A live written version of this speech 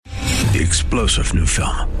The explosive new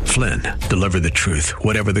film, Flynn, deliver the truth,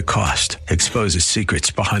 whatever the cost, exposes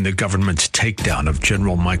secrets behind the government's takedown of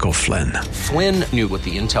General Michael Flynn. Flynn knew what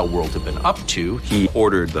the intel world had been up to. He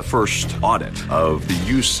ordered the first audit of the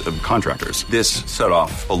use of contractors. This set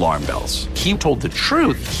off alarm bells. He told the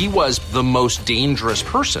truth. He was the most dangerous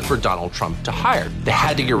person for Donald Trump to hire. They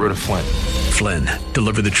had to get rid of Flynn. Flynn,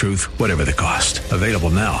 deliver the truth, whatever the cost. Available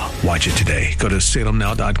now. Watch it today. Go to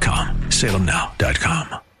salemnow.com.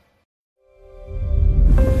 salemnow.com.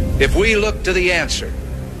 If we look to the answer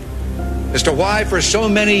as to why for so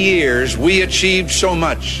many years we achieved so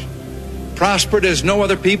much, prospered as no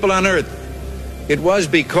other people on earth, it was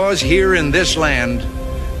because here in this land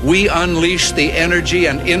we unleashed the energy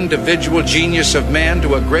and individual genius of man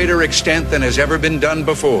to a greater extent than has ever been done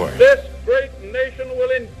before. This great nation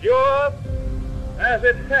will endure as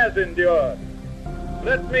it has endured.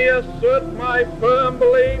 Let me assert my firm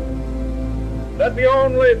belief that the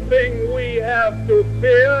only thing we have to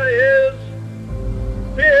fear is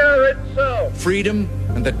fear itself. Freedom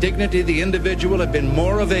and the dignity of the individual have been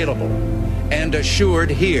more available and assured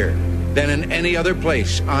here than in any other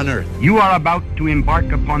place on earth. You are about to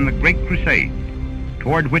embark upon the great crusade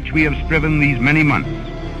toward which we have striven these many months.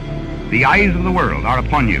 The eyes of the world are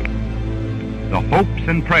upon you. The hopes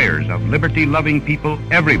and prayers of liberty-loving people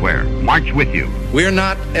everywhere march with you. We're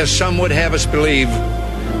not, as some would have us believe,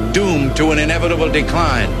 doomed to an inevitable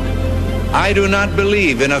decline. I do not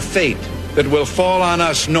believe in a fate that will fall on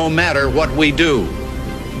us no matter what we do.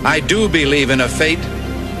 I do believe in a fate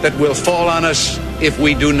that will fall on us if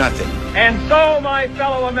we do nothing. And so, my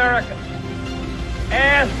fellow Americans,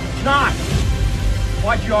 ask not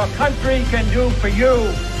what your country can do for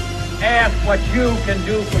you, ask what you can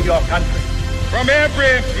do for your country. From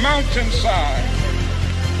every mountainside,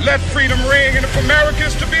 let freedom ring, and if America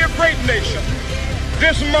is to be a great nation,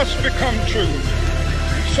 this must become true.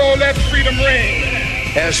 So let freedom ring.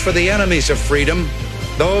 As for the enemies of freedom,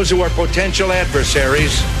 those who are potential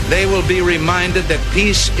adversaries, they will be reminded that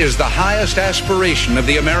peace is the highest aspiration of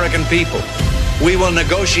the American people. We will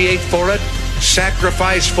negotiate for it,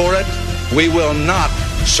 sacrifice for it. We will not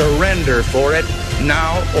surrender for it,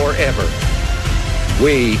 now or ever.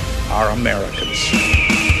 We are Americans.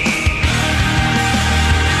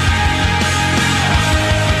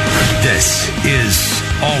 This is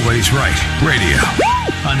Always Right Radio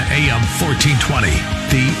on AM 1420.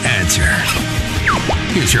 The Answer.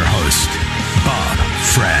 Here's your host, Bob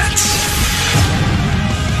Frantz.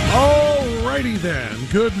 All righty then.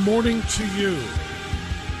 Good morning to you.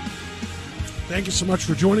 Thank you so much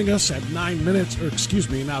for joining us at 10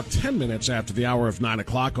 minutes after the hour of 9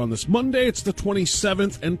 o'clock on this Monday. It's the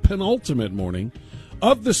 27th and penultimate morning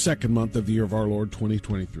of the second month of the year of our Lord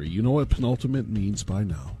 2023. You know what penultimate means by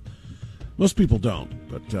now. Most people don't,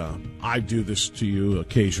 but I do this to you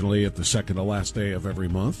occasionally at the second to last day of every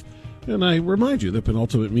month, and I remind you that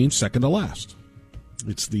penultimate means second to last.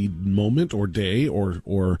 It's the moment or day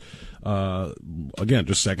or again,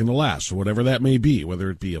 just second to last, or whatever that may be, whether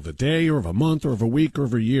it be of a day or of a month or of a week or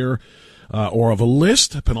of a year or of a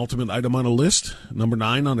list, a penultimate item on a list. Number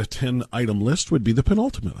 9 on a 10-item list would be the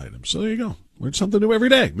penultimate item. So there you go. Learn something new every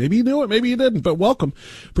day. Maybe you knew it, maybe you didn't, but welcome.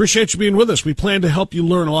 Appreciate you being with us. We plan to help you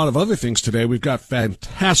learn a lot of other things today. We've got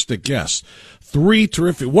fantastic guests. 3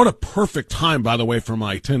 terrific. What a perfect time, by the way, for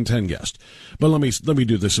my 10-10 guest. But let me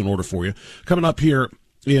do this in order for you. Coming up here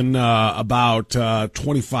in about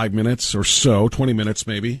 25 minutes or so, 20 minutes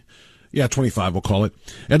maybe. Yeah, 25 we'll call it.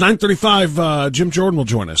 At 9:35, Jim Jordan will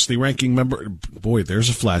join us, the ranking member. Boy, there's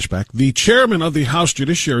a flashback. The chairman of the House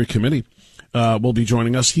Judiciary Committee will be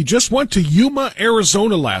joining us. He just went to Yuma,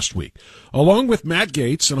 Arizona last week, along with Matt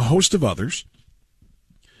Gaetz and a host of others.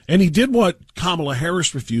 And he did what Kamala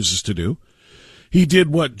Harris refuses to do. He did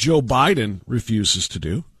what Joe Biden refuses to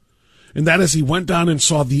do. And that is he went down and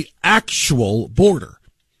saw the actual border.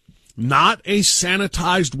 Not a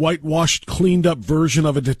sanitized, whitewashed, cleaned up version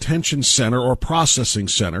of a detention center or processing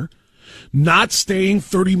center. Not staying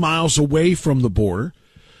 30 miles away from the border,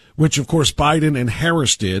 which, of course, Biden and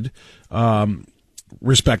Harris did,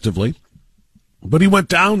 respectively. But he went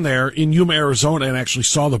down there in Yuma, Arizona, and actually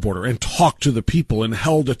saw the border and talked to the people and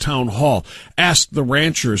held a town hall, asked the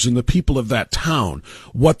ranchers and the people of that town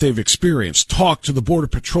what they've experienced, talked to the Border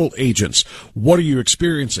Patrol agents. What are you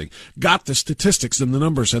experiencing? Got the statistics and the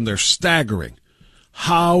numbers, and they're staggering.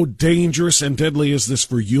 How dangerous and deadly is this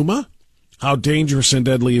for Yuma? How dangerous and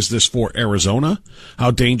deadly is this for Arizona? How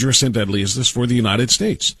dangerous and deadly is this for the United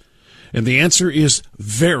States? And the answer is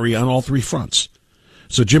very on all 3 fronts.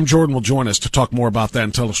 So Jim Jordan will join us to talk more about that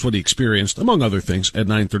and tell us what he experienced, among other things, at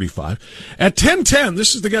 9:35. At 10:10,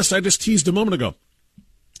 this is the guest I just teased a moment ago.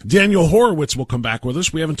 Daniel Horowitz will come back with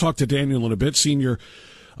us. We haven't talked to Daniel in a bit, senior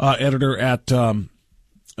editor at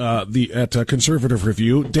Conservative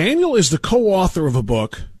Review. Daniel is the co-author of a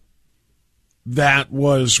book that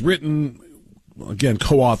was written, again,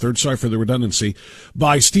 co-authored, sorry for the redundancy,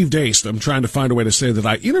 by Steve Deace. I'm trying to find a way to say that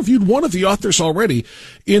I interviewed one of the authors already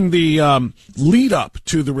in the lead up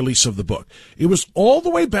to the release of the book. It was all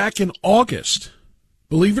the way back in August,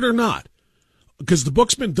 believe it or not, because the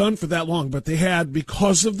book's been done for that long, but they had,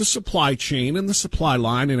 because of the supply chain and the supply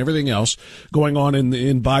line and everything else going on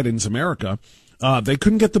in Biden's America, they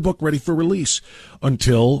couldn't get the book ready for release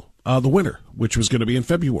until the winter, which was going to be in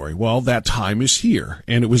February. Well, that time is here,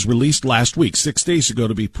 and it was released last week, 6 days ago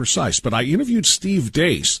to be precise. But I interviewed Steve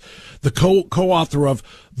Deace, the co-author of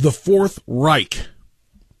The Fourth Reich,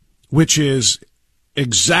 which is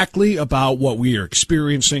exactly about what we are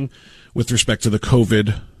experiencing with respect to the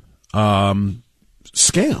COVID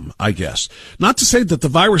scam, I guess. Not to say that the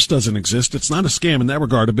virus doesn't exist. It's not a scam in that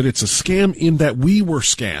regard, but it's a scam in that we were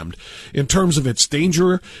scammed in terms of its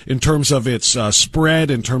danger, in terms of its spread,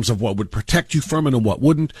 in terms of what would protect you from it and what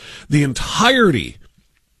wouldn't. The entirety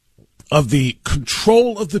of the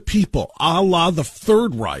control of the people, a la the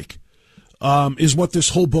Third Reich, is what this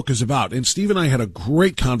whole book is about. And Steve and I had a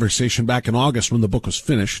great conversation back in August when the book was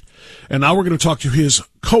finished. And now we're going to talk to his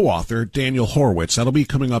co-author, Daniel Horowitz. That'll be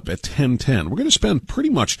coming up at 10:10. We're going to spend pretty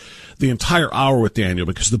much the entire hour with Daniel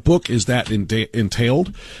because the book is that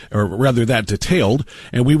detailed,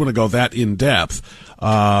 and we want to go that in depth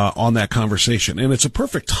on that conversation. And it's a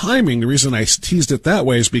perfect timing. The reason I teased it that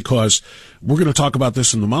way is because we're going to talk about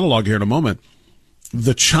this in the monologue here in a moment.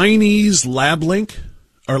 The Chinese lab leak,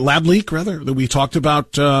 that we talked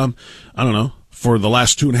about, for the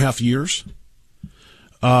last 2.5 years,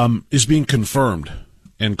 is being confirmed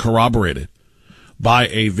and corroborated by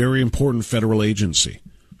a very important federal agency.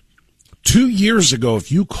 2 years ago, if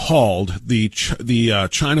you called the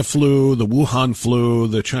China flu, the Wuhan flu,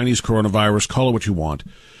 the Chinese coronavirus, call it what you want,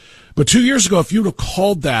 but 2 years ago, if you would have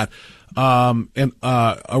called that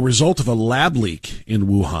a result of a lab leak in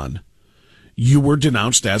Wuhan, you were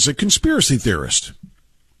denounced as a conspiracy theorist.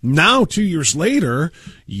 Now, 2 years later,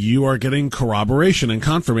 you are getting corroboration and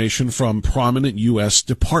confirmation from prominent U.S.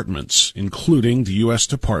 departments, including the U.S.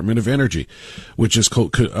 Department of Energy, which is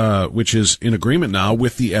in agreement now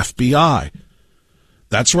with the FBI.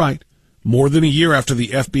 That's right. More than a year after the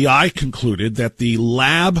FBI concluded that the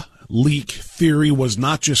lab leak theory was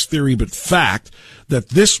not just theory but fact, that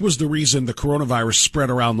this was the reason the coronavirus spread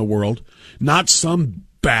around the world, not some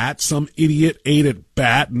idiot ate a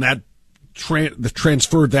bat and that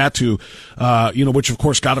transferred that to, which of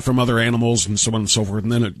course got it from other animals and so on and so forth,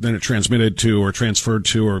 and then it transmitted to or transferred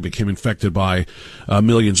to or became infected by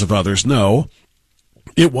millions of others. No,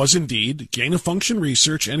 it was indeed gain-of-function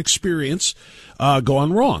research and experience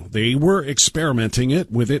gone wrong. They were experimenting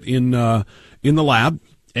with it in the lab,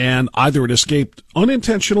 and either it escaped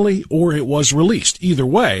unintentionally or it was released. Either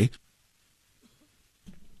way,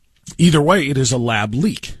 it is a lab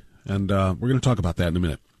leak, and we're going to talk about that in a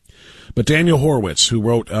minute. But Daniel Horowitz, who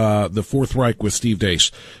wrote The Fourth Reich with Steve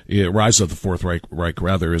Deace, Rise of the Fourth Reich,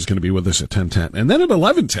 is going to be with us at 10:10. And then at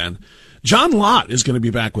 11:10, John Lott is going to be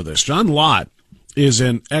back with us. John Lott is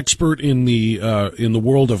an expert in the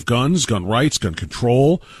world of guns, gun rights, gun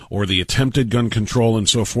control, or the attempted gun control and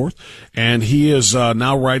so forth. And he is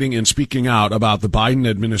now writing and speaking out about the Biden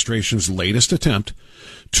administration's latest attempt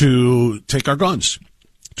to take our guns,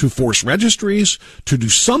 to force registries, to do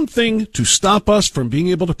something to stop us from being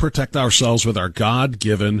able to protect ourselves with our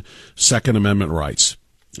God-given Second Amendment rights.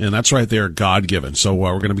 And that's right there, God-given. So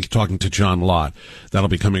we're going to be talking to John Lott. That'll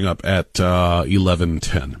be coming up at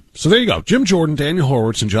 11:10. So there you go. Jim Jordan, Daniel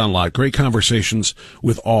Horowitz, and John Lott. Great conversations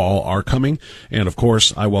with all are coming. And, of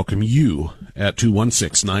course, I welcome you at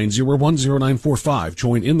 216-901-0945.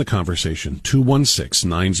 Join in the conversation,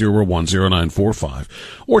 216-901-0945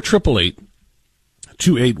 or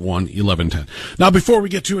 888-281-1110. Now, before we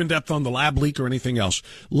get too in-depth on the lab leak or anything else,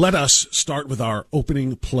 let us start with our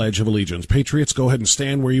opening Pledge of Allegiance. Patriots, go ahead and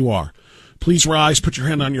stand where you are. Please rise, put your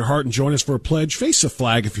hand on your heart, and join us for a pledge. Face the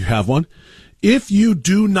flag if you have one. If you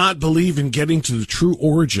do not believe in getting to the true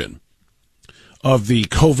origin of the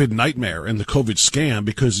COVID nightmare and the COVID scam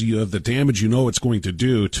because of the damage you know it's going to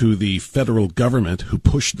do to the federal government who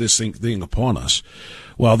pushed this thing upon us,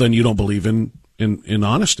 well, then you don't believe in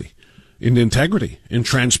honesty, in integrity, in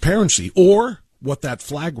transparency, or what that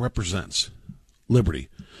flag represents, liberty.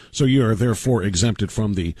 So you are therefore exempted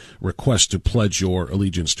from the request to pledge your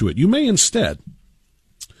allegiance to it. You may instead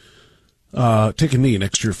take a knee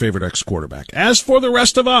next to your favorite ex-quarterback. As for the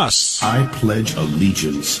rest of us, I pledge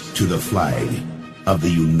allegiance to the flag of the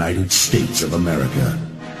United States of America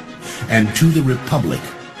and to the republic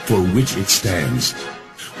for which it stands,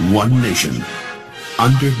 one nation,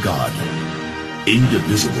 under God,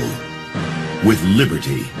 indivisible, with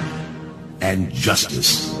liberty and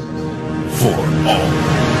justice for all.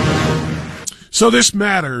 So this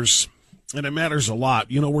matters, and it matters a lot.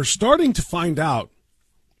 You know, we're starting to find out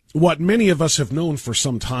what many of us have known for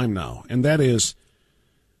some time now, and that is,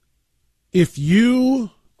 if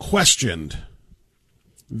you questioned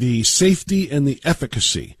the safety and the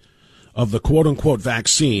efficacy of the quote-unquote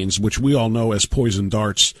vaccines, which we all know as poison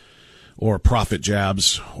darts or profit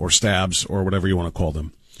jabs or stabs or whatever you want to call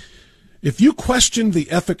them, if you questioned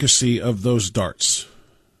the efficacy of those darts,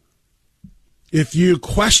 if you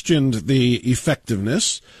questioned the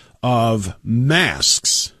effectiveness of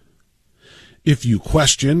masks, if you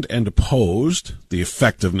questioned and opposed the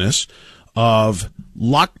effectiveness of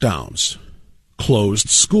lockdowns, closed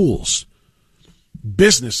schools,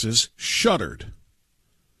 businesses shuttered,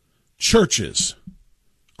 churches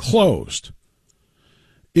closed,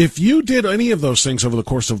 if you did any of those things over the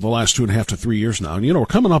course of the last 2.5 to 3 years now, and you know, we're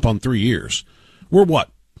coming up on 3 years, we're what,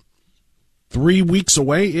 3 weeks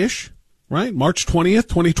away-ish, right? March 20th,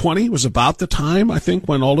 2020 was about the time, I think,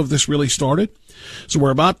 when all of this really started. So we're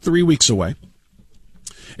about 3 weeks away.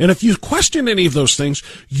 And if you questioned any of those things,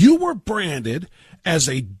 you were branded as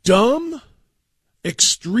a dumb,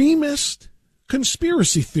 extremist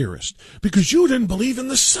conspiracy theorist because you didn't believe in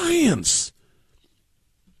the science.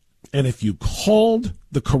 And if you called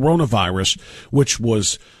the coronavirus, which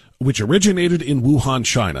originated in Wuhan,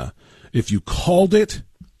 China, if you called it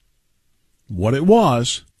what it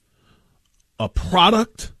was, a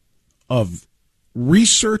product of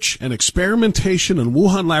research and experimentation in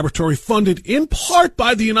Wuhan laboratory funded in part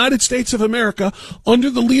by the United States of America under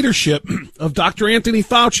the leadership of Dr. Anthony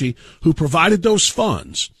Fauci, who provided those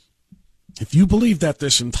funds. If you believe that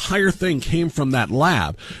this entire thing came from that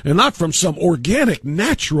lab and not from some organic,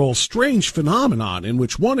 natural, strange phenomenon in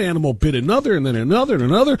which one animal bit another and then another and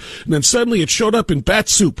another, and then suddenly it showed up in bat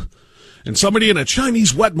soup. And somebody in a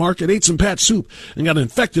Chinese wet market ate some bat soup and got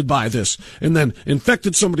infected by this, and then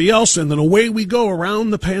infected somebody else, and then away we go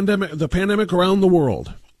around the pandemic around the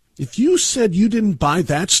world. If you said you didn't buy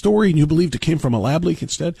that story and you believed it came from a lab leak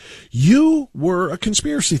instead, you were a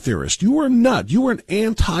conspiracy theorist. You were a nut. You were an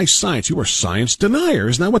anti-science. You were a science denier.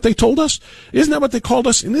 Isn't that what they told us? Isn't that what they called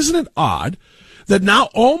us? And isn't it odd that now,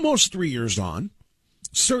 almost 3 years on,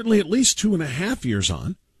 certainly at least 2.5 years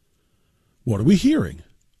on, what are we hearing?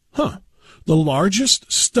 The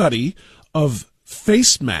largest study of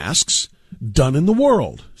face masks done in the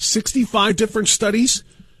world. 65 different studies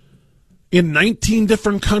in 19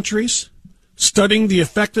 different countries, studying the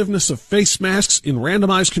effectiveness of face masks in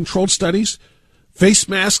randomized controlled studies,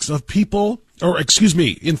 infection rates of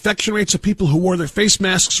people who wore their face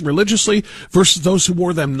masks religiously versus those who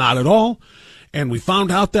wore them not at all. And we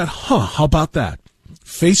found out that, how about that?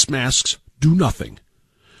 Face masks do nothing.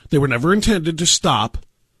 They were never intended to stop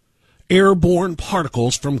airborne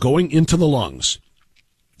particles from going into the lungs,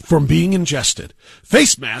 from being ingested.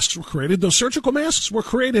 Face masks were created, those surgical masks were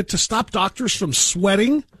created to stop doctors from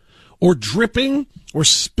sweating or dripping or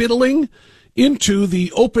spittling into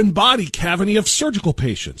the open body cavity of surgical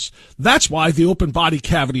patients. That's why the open body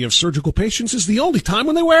cavity of surgical patients is the only time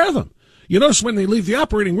when they wear them. You notice when they leave the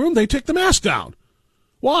operating room, they take the mask down.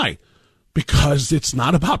 Why? Because it's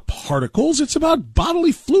not about particles, it's about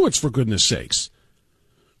bodily fluids, for goodness sakes.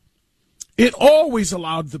 It always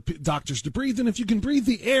allowed the doctors to breathe, and if you can breathe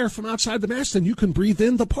the air from outside the mask, then you can breathe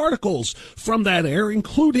in the particles from that air,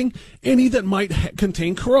 including any that might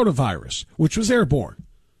contain coronavirus, which was airborne.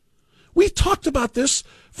 We talked about this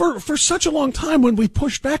for such a long time when we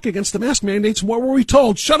pushed back against the mask mandates. What were we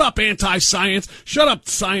told? Shut up, anti-science. Shut up,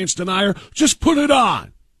 science denier. Just put it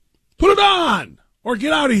on. Put it on, or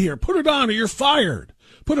get out of here. Put it on, or you're fired.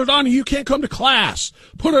 Put it on, or you can't come to class.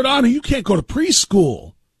 Put it on, or you can't go to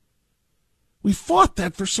preschool. We fought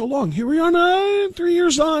that for so long. Here we are now, 3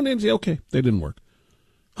 years on, and okay, they didn't work.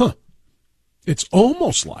 It's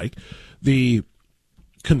almost like the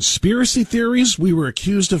conspiracy theories we were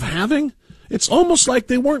accused of having, it's almost like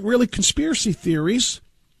they weren't really conspiracy theories.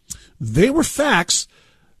 They were facts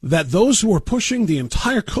that those who were pushing the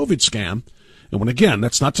entire COVID scam, and when again,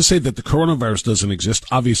 that's not to say that the coronavirus doesn't exist.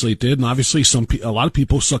 Obviously it did, and obviously a lot of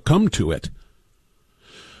people succumbed to it.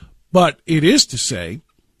 But it is to say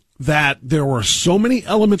that there were so many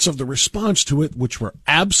elements of the response to it which were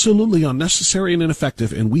absolutely unnecessary and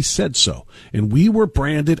ineffective, and we said so. And we were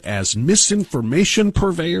branded as misinformation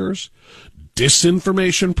purveyors,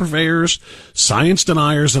 disinformation purveyors, science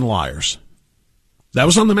deniers, and liars. That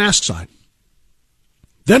was on the mask side.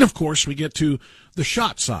 Then, of course, we get to the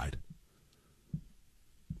shot side.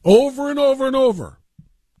 Over and over and over.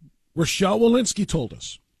 Rochelle Walensky told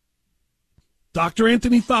us. Dr.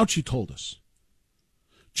 Anthony Fauci told us.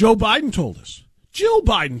 Joe Biden told us. Jill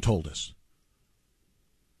Biden told us.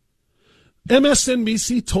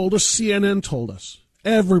 MSNBC told us. CNN told us.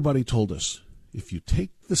 Everybody told us. If you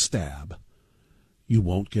take the stab, you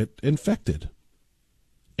won't get infected.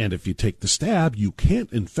 And if you take the stab, you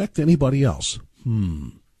can't infect anybody else.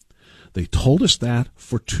 They told us that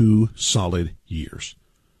for 2 solid years.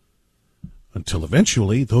 Until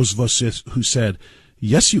eventually, those of us who said,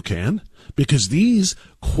 yes, you can, because these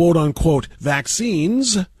quote-unquote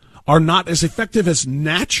vaccines are not as effective as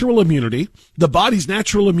natural immunity, the body's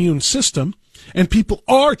natural immune system, and people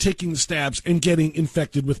are taking the stabs and getting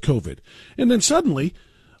infected with COVID. And then suddenly,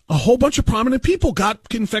 a whole bunch of prominent people got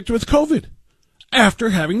infected with COVID after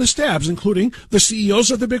having the stabs, including the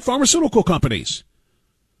CEOs of the big pharmaceutical companies,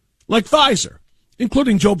 like Pfizer,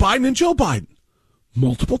 including Joe Biden and Jill Biden,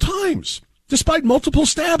 multiple times, despite multiple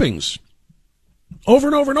stabbings, over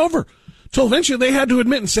and over and over, till eventually they had to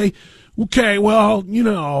admit and say, okay, well,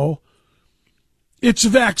 it's a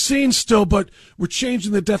vaccine still, but we're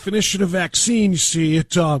changing the definition of vaccine, you see.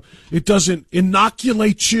 It doesn't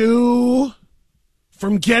inoculate you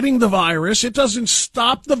from getting the virus. It doesn't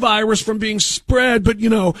stop the virus from being spread, but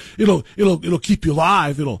it'll keep you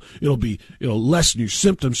alive. It'll lessen your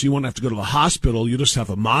symptoms, so you won't have to go to the hospital. You just have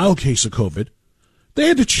a mild case of COVID. They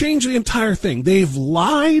had to change the entire thing. They've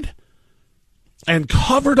lied and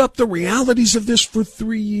covered up the realities of this for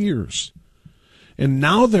 3 years. And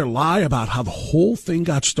now their lie about how the whole thing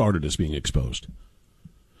got started is being exposed.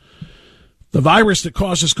 The virus that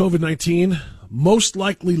causes COVID-19 most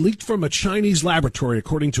likely leaked from a Chinese laboratory,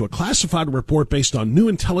 according to a classified report based on new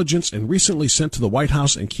intelligence and recently sent to the White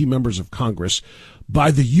House and key members of Congress by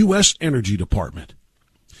the U.S. Energy Department.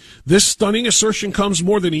 This stunning assertion comes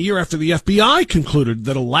more than a year after the FBI concluded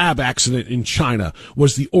that a lab accident in China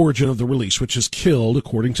was the origin of the release, which has killed,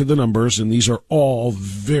 according to the numbers, and these are all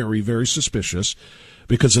very, very suspicious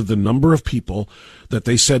because of the number of people that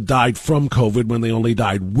they said died from COVID when they only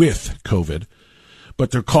died with COVID.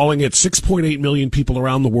 But they're calling it 6.8 million people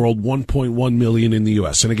around the world, 1.1 million in the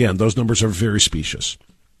U.S. And again, those numbers are very specious.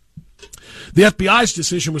 The FBI's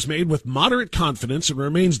decision was made with moderate confidence and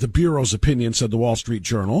remains the Bureau's opinion, said the Wall Street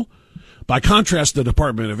Journal. By contrast, the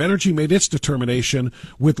Department of Energy made its determination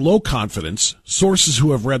with low confidence. Sources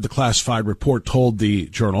who have read the classified report told the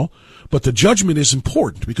Journal. But the judgment is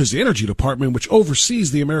important because the Energy Department, which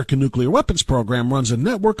oversees the American nuclear weapons program, runs a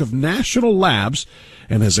network of national labs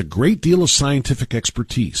and has a great deal of scientific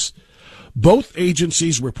expertise. Both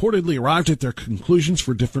agencies reportedly arrived at their conclusions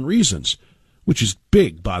for different reasons, which is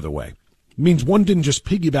big, by the way. It means one didn't just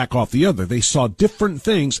piggyback off the other. They saw different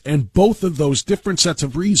things, and both of those different sets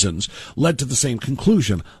of reasons led to the same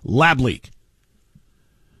conclusion: lab leak.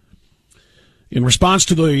 In response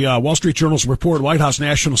to the Wall Street Journal's report, White House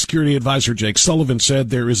National Security Advisor Jake Sullivan said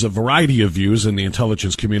there is a variety of views in the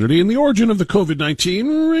intelligence community, and the origin of the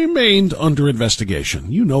COVID-19 remained under investigation.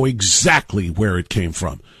 You know exactly where it came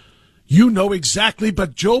from. You know exactly,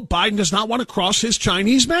 but Joe Biden does not want to cross his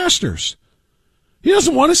Chinese masters. He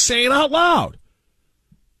doesn't want to say it out loud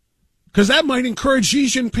because that might encourage Xi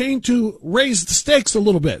Jinping to raise the stakes a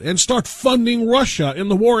little bit and start funding Russia in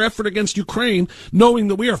the war effort against Ukraine, knowing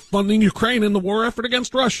that we are funding Ukraine in the war effort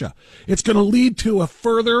against Russia. It's going to lead to a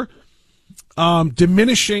further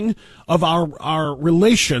diminishing of our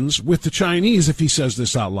relations with the Chinese if he says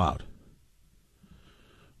this out loud.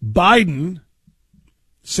 Biden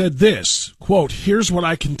said this, quote, here's what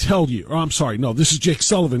I can tell you. This is Jake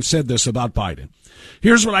Sullivan said this about Biden.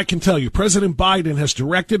 Here's what I can tell you. President Biden has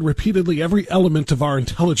directed repeatedly every element of our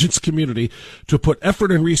intelligence community to put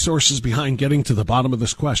effort and resources behind getting to the bottom of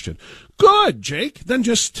this question. Good, Jake. Then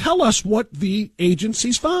just tell us what the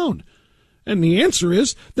agencies found. And the answer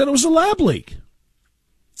is that it was a lab leak.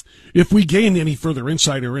 If we gain any further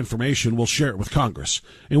insight or information, we'll share it with Congress,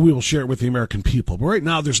 and we will share it with the American people. But right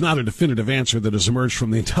now, there's not a definitive answer that has emerged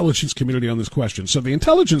from the intelligence community on this question. So the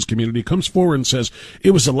intelligence community comes forward and says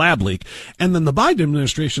it was a lab leak, and then the Biden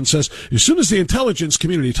administration says, as soon as the intelligence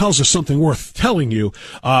community tells us something worth telling you,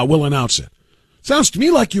 we'll announce it. Sounds to me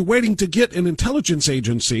like you're waiting to get an intelligence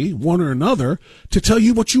agency, one or another, to tell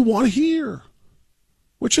you what you want to hear,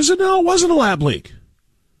 which is no, it wasn't a lab leak,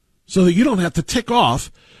 so that you don't have to tick off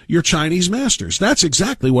your Chinese masters. That's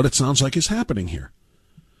exactly what it sounds like is happening here.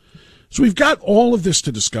 So we've got all of this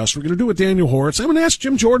to discuss. We're going to do it with Daniel Horowitz. I'm going to ask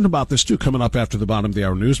Jim Jordan about this, too, coming up after the bottom of the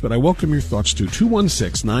hour news. But I welcome your thoughts, too.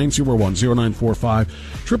 216-901-0945,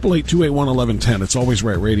 888-281-1110. It's Always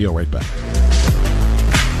Right Radio. Right back.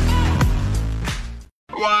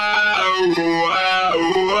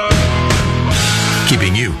 Keeping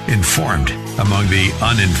keeping you informed among the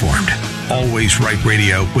uninformed. Always Right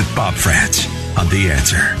Radio with Bob Frantz on The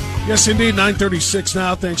Answer. Yes, indeed, 9:36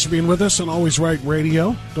 now. Thanks for being with us on Always Right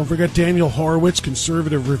Radio. Don't forget Daniel Horowitz,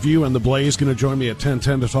 Conservative Review and The Blaze, going to join me at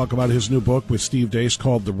 10:10 to talk about his new book with Steve Deace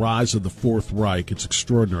called The Rise of the Fourth Reich. It's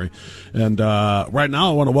extraordinary. And right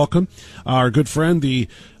now I want to welcome our good friend,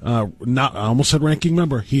 I almost said ranking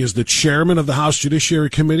member. He is the chairman of the House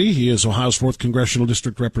Judiciary Committee. He is Ohio's 4th Congressional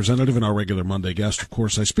District Representative and our regular Monday guest. Of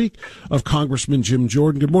course, I speak of Congressman Jim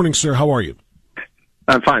Jordan. Good morning, sir. How are you?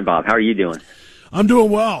 I'm fine, Bob. How are you doing? I'm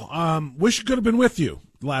doing well. Wish I could have been with you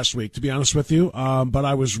last week, to be honest with you. But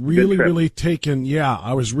I was really taken. Yeah,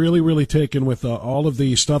 I was really taken with all of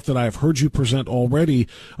the stuff that I've heard you present already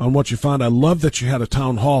on what you found. I love that you had a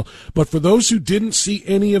town hall. But for those who didn't see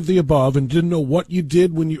any of the above and didn't know what you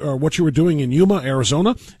did or what you were doing in Yuma,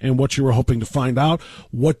 Arizona, and what you were hoping to find out,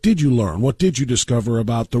 what did you learn? What did you discover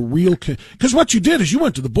about the real? Because what you did is you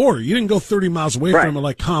went to the border. You didn't go 30 miles away from it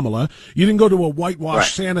like Kamala. You didn't go to a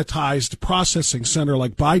whitewashed, sanitized processing center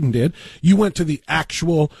like Biden did. You went to the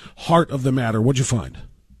actual heart of the matter. What'd you find?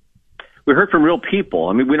 We heard from real people.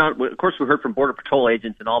 I mean, of course, we heard from Border Patrol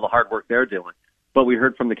agents and all the hard work they're doing, but we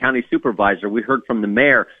heard from the county supervisor. We heard from the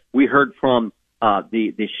mayor. We heard from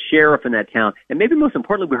the sheriff in that town. And maybe most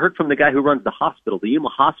importantly, we heard from the guy who runs the hospital, the Yuma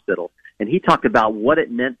Hospital. And he talked about what it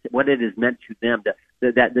has meant to them,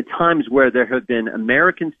 that the times where there have been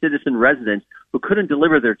American citizen residents who couldn't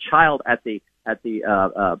deliver their child at the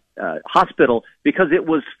hospital because it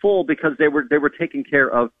was full because they were taking care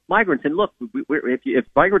of migrants. And look, if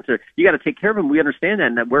migrants are, you got to take care of them. We understand that,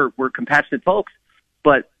 and that we're compassionate folks.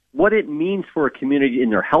 But what it means for a community in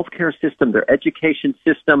their healthcare system, their education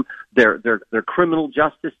system, their criminal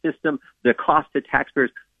justice system, the cost to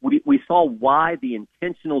taxpayers, we saw why the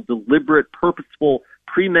intentional, deliberate, purposeful,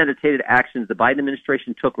 premeditated actions the Biden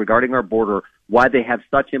administration took regarding our border, why they have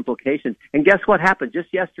such implications. And guess what happened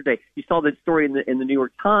just yesterday? You saw that story in the New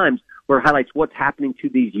York Times where it highlights what's happening to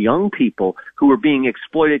these young people who are being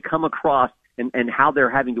exploited, come across, and how they're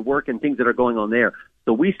having to work and things that are going on there.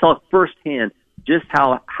 So we saw firsthand just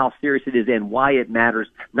how serious it is and why it matters,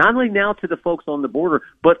 not only now to the folks on the border,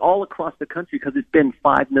 but all across the country, because it's been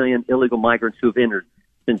 5 million illegal migrants who have entered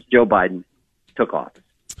since Joe Biden took office.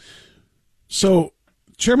 So,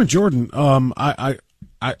 Chairman Jordan,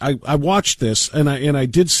 I watched this, and I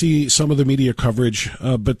did see some of the media coverage,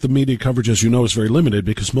 but the media coverage, as you know, is very limited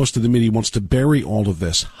because most of the media wants to bury all of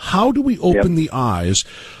this. How do we open the eyes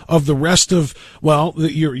of the rest of,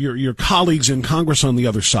 your colleagues in Congress on the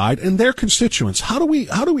other side and their constituents? How do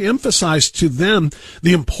we emphasize to them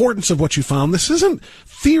the importance of what you found? This isn't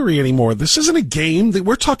theory anymore. This isn't a game.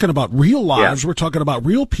 We're talking about real lives. We're talking about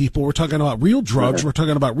real people. We're talking about real drugs. We're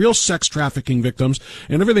talking about real sex trafficking victims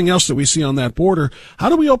and everything else that we see on that border. How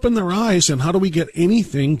do we open their eyes, and how do we get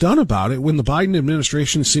anything done about it when the Biden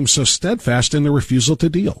administration seems so steadfast in their refusal to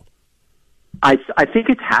deal? I think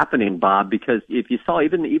it's happening, Bob, because if you saw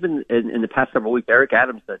even in the past several weeks, Eric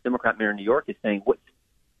Adams, the Democrat mayor in New York, is saying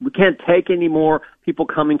we can't take any more people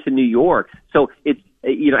coming to New York. So it's,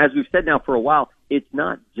 as we've said now for a while, it's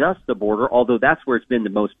not just the border, although that's where it's been the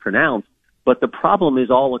most pronounced. But the problem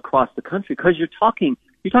is all across the country because you're talking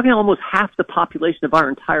almost half the population of our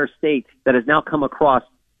entire state that has now come across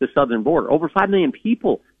the southern border, over 5 million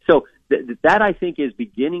people. So that I think is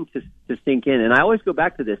beginning to sink in. And I always go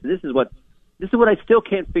back to this. And this is what I still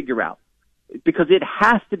can't figure out, because it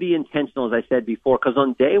has to be intentional, as I said before, because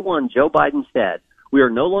on day one, Joe Biden said, we are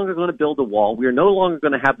no longer going to build a wall. We are no longer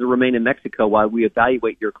going to have to remain in Mexico while we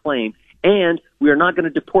evaluate your claim. And we are not going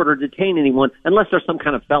to deport or detain anyone unless there's some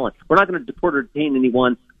kind of felon. We're not going to deport or detain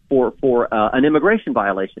anyone for an immigration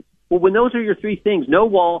violation. Well, when those are your three things, no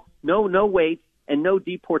wall, no wait, and no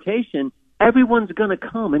deportation, everyone's going to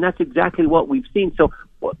come, and that's exactly what we've seen. So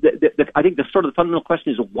I think the fundamental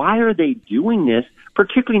question is, why are they doing this,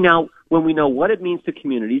 particularly now when we know what it means to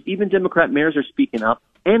communities? Even Democrat mayors are speaking up,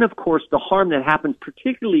 and, of course, the harm that happens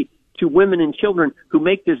particularly to women and children who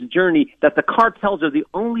make this journey that the cartels are the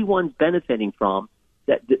only ones benefiting from.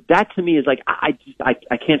 That to me is like, I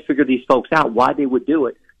can't figure these folks out, why they would do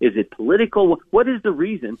it. Is it political? What is the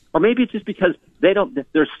reason? Or maybe it's just because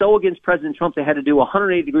they're so against President Trump they had to do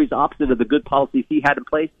 180 degrees opposite of the good policies he had in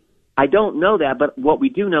place. I don't know that, but what we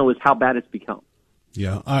do know is how bad it's become.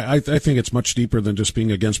 Yeah, I think it's much deeper than just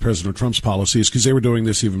being against President Trump's policies, because they were doing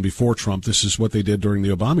this even before Trump. This is what they did during the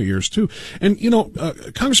Obama years, too. And,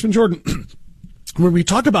 Congressman Jordan, when we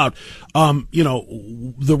talk about,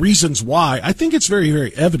 the reasons why, I think it's very,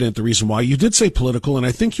 very evident the reason why. You did say political, and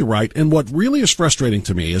I think you're right. And what really is frustrating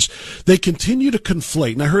to me is they continue to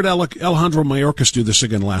conflate, and I heard Alejandro Mayorkas do this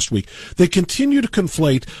again last week. They continue to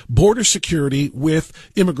conflate border security with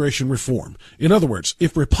immigration reform. In other words,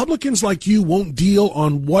 if Republicans like you won't deal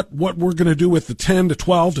on what we're going to do with the 10 to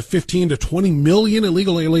 12 to 15 to 20 million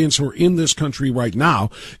illegal aliens who are in this country right now,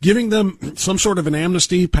 giving them some sort of an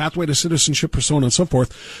amnesty, pathway to citizenship, or so on and so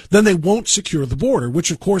forth, then they won't secure the border,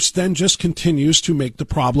 which of course then just continues to make the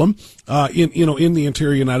problem in the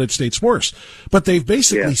interior United States worse. But they've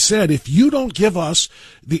basically said, if you don't give us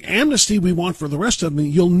the amnesty we want for the rest of them,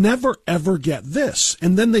 you'll never ever get this.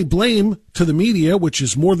 And then they blame to the media, which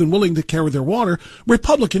is more than willing to carry their water,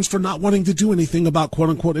 Republicans for not wanting to do anything about quote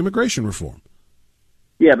unquote immigration reform.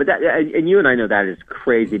 Yeah, but that, and you and I know that is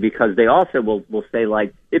crazy, because they also will say,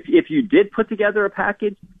 like, if you did put together a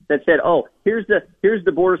package that said, oh, here's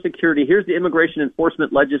the border security, here's the immigration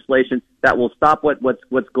enforcement legislation that will stop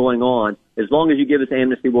what's going on. As long as you give us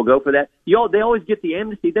amnesty, we'll go for that. They always get the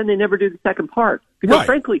amnesty, then they never do the second part, because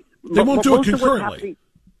frankly, they won't do it concurrently.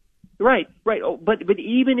 Right. Oh, but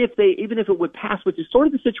even if it would pass, which is sort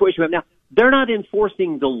of the situation we have now, they're not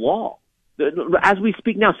enforcing the law as we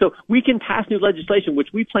speak now. So we can pass new legislation, which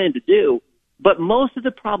we plan to do, but most of the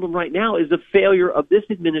problem right now is the failure of this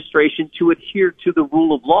administration to adhere to the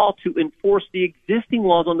rule of law, to enforce the existing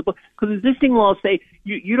laws on the book. Because existing laws say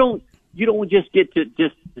you don't just get to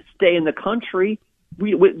just stay in the country.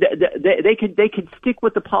 They could stick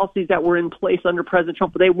with the policies that were in place under President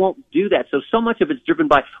Trump, but they won't do that. So much of it's driven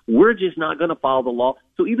by, we're just not going to follow the law.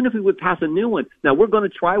 So even if we would pass a new one, now we're going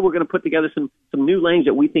to put together some new language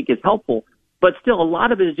that we think is helpful, but still a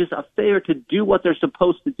lot of it is just a failure to do what they're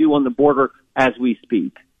supposed to do on the border as we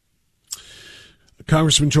speak.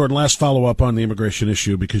 Congressman Jordan, last follow-up on the immigration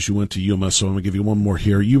issue, because you went to Yuma, so I'm going to give you one more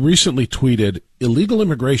here. You recently tweeted, illegal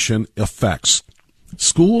immigration affects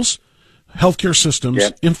schools, healthcare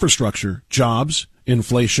systems, infrastructure, jobs,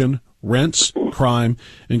 inflation, rents, crime,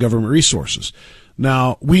 and government resources.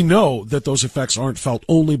 Now, we know that those effects aren't felt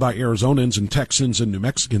only by Arizonans and Texans and New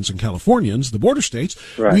Mexicans and Californians, the border states.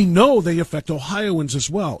 Right. We know they affect Ohioans as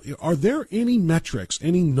well. Are there any metrics,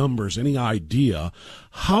 any numbers, any idea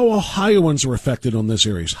how Ohioans are affected on this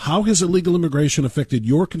areas? How has illegal immigration affected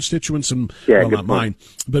your constituents and, well, not mine,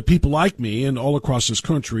 but people like me and all across this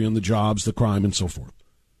country, and the jobs, the crime, and so forth?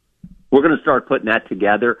 We're going to start putting that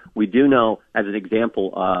together. We do know, as an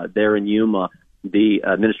example, there in Yuma, the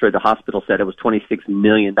administrator of the hospital said it was $26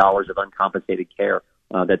 million of uncompensated care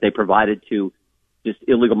that they provided to just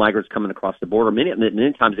illegal migrants coming across the border.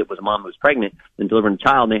 Many times it was a mom who was pregnant and delivering a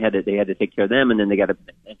child, and they had to take care of them, and then they got to,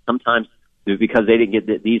 and sometimes because they didn't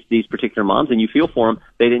get these particular moms, and you feel for them,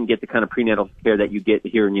 they didn't get the kind of prenatal care that you get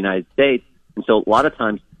here in the United States. And so a lot of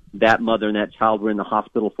times that mother and that child were in the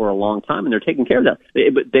hospital for a long time, and they're taking care of them.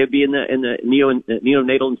 They'd be in the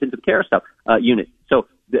neonatal intensive care unit. So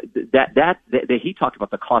that he talked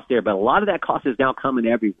about the cost there, but a lot of that cost is now coming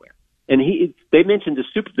everywhere. And they mentioned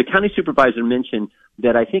the county supervisor mentioned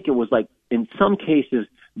that I think it was like in some cases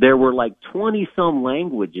there were like 20 some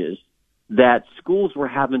languages that schools were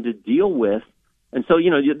having to deal with, and so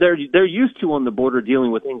they're used to on the border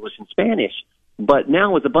dealing with English and Spanish. But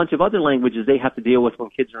now with a bunch of other languages they have to deal with when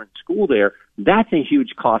kids are in school there, that's a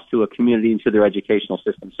huge cost to a community and to their educational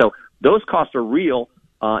system. So those costs are real.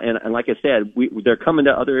 And like I said, they're coming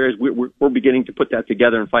to other areas. We're beginning to put that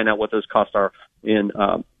together and find out what those costs are in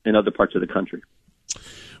other parts of the country.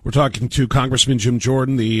 We're talking to Congressman Jim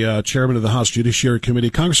Jordan, the chairman of the House Judiciary Committee.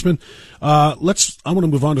 Congressman, I want to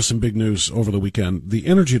move on to some big news over the weekend. The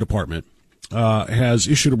Energy Department has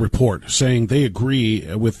issued a report saying they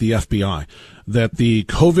agree with the FBI that the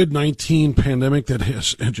COVID-19 pandemic that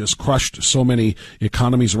has just crushed so many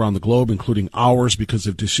economies around the globe, including ours because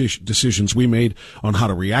of decisions we made on how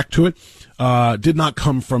to react to it, did not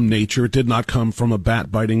come from nature. It did not come from a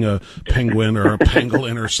bat biting a penguin or a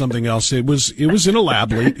pangolin or something else. It was in a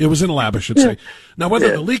lab. It was in a lab, I should say. Now,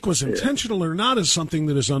 whether the leak was intentional or not is something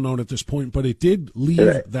that is unknown at this point, but it did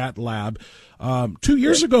leave that lab. 2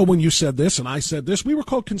 years ago when you said this and I said this, we were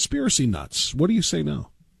called conspiracy nuts. What do you say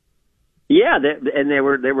now? Yeah, they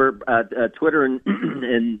were Twitter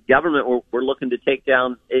and government were looking to take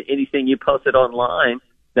down anything you posted online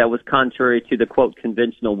that was contrary to the, quote,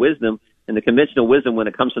 conventional wisdom. And the conventional wisdom when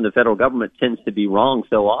it comes from the federal government tends to be wrong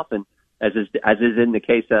so often, as is in the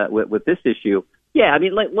case with this issue. Yeah, I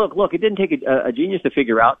mean, look, it didn't take a genius to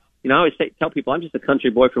figure out. I always tell people I'm just a country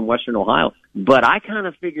boy from Western Ohio, but I kind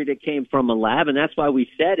of figured it came from a lab, and that's why we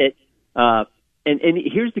said it. And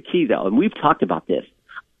here's the key, though, and we've talked about this.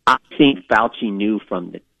 I think Fauci knew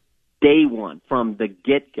from day one, from the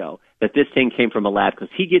get-go, that this thing came from a lab, because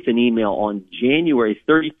he gets an email on January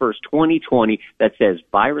 31st, 2020 that says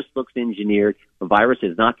virus looks engineered. The virus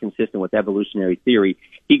is not consistent with evolutionary theory.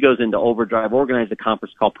 He goes into overdrive, organizes a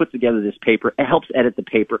conference call, puts together this paper, helps edit the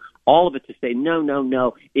paper, all of it to say,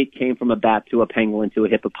 no, it came from a bat to a penguin to a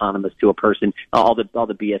hippopotamus to a person, all the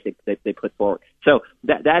BS that they put forward. So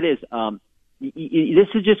that is, this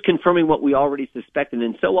is just confirming what we already suspected.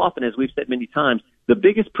 And so often, as we've said many times, the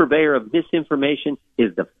biggest purveyor of misinformation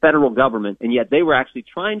is the federal government, and yet they were actually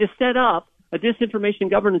trying to set up a disinformation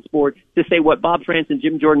governance board to say what Bob France and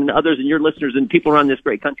Jim Jordan and others and your listeners and people around this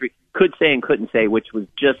great country could say and couldn't say, which was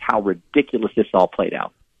just how ridiculous this all played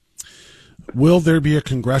out. Will there be a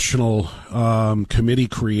congressional committee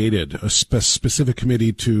created, a specific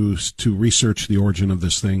committee to research the origin of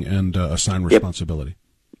this thing and assign responsibility?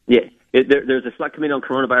 Yep. Yeah. There's a select committee on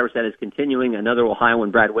coronavirus that is continuing. Another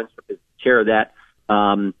Ohioan, Brad Winstrup, is chair of that.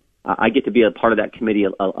 I get to be a part of that committee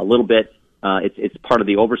a little bit. It's part of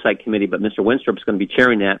the oversight committee, but Mr. Winstrup is going to be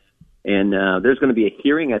chairing that. And there's going to be a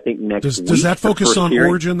hearing, I think, next week. Does that focus on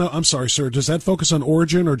origin, though? I'm sorry, sir. Does that focus on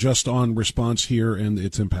origin or just on response here and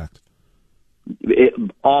its impact?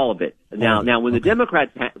 All of it. Now, when the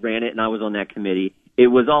Democrats ran it and I was on that committee, it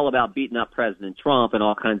was all about beating up President Trump and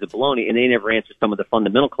all kinds of baloney, and they never answered some of the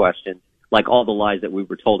fundamental questions, like all the lies that we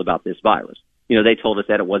were told about this virus. You know, they told us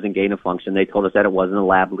that it wasn't gain of function. They told us that it wasn't a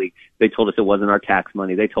lab leak. They told us it wasn't our tax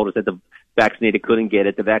money. They told us that the vaccinated couldn't get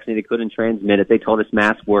it. The vaccinated couldn't transmit it. They told us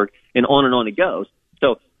masks work, and on it goes.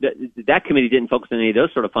 So that committee didn't focus on any of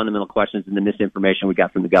those sort of fundamental questions and the misinformation we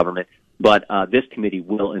got from the government. But this committee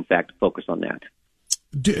will, in fact, focus on that.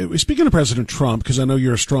 Speaking of President Trump, because I know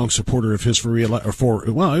you're a strong supporter of his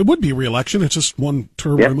well, it would be re-election. It's just one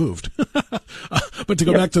term removed. But to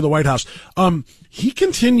go back to the White House, he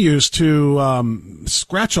continues to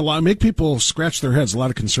make people scratch their heads, a lot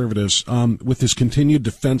of conservatives, with his continued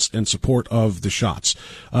defense and support of the shots.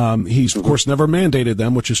 He's, of course, never mandated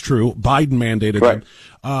them, which is true. Biden mandated them.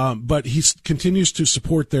 But he continues to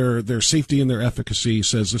support their safety and their efficacy,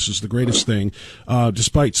 says this is the greatest thing,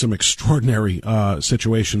 despite some extraordinary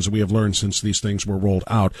situations that we have learned since these things were rolled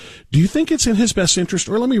out. Do you think it's in his best interest,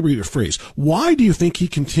 or let me rephrase, why do you think he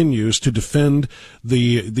continues to defend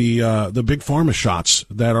the big pharma shots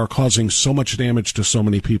that are causing so much damage to so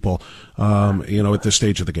many people, at this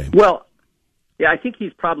stage of the game? Well, yeah, I think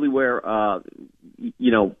he's probably where a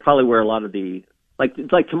lot of the, like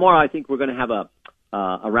tomorrow, I think we're going to have a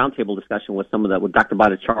roundtable discussion with with Dr.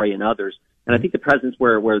 Bhattacharya and others. And I think the president's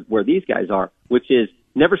where these guys are, which is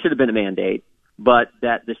never should have been a mandate, but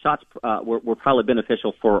that the shots were probably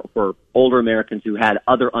beneficial for older Americans who had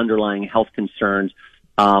other underlying health concerns,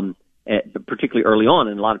 particularly early on.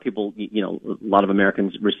 And a lot of people, a lot of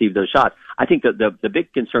Americans received those shots. I think that the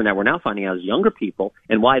big concern that we're now finding out is younger people,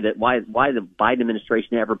 and why the Biden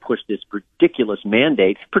administration ever pushed this ridiculous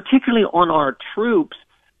mandate, particularly on our troops.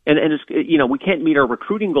 And it's, we can't meet our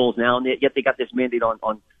recruiting goals now, and yet they got this mandate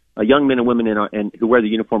on young men and women and who wear the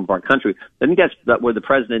uniform of our country. I think that's where the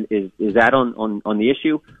president is at on the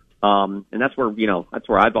issue, and that's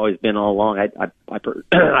where I've always been all along.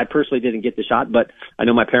 I personally didn't get the shot, but I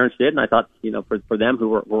know my parents did, and I thought for them who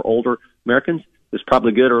were older Americans, it was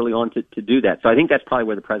probably good early on to do that. So I think that's probably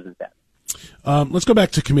where the president's at. Let's go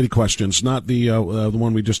back to committee questions, not the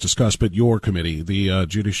one we just discussed, but your committee, the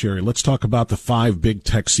judiciary. Let's talk about the 5 big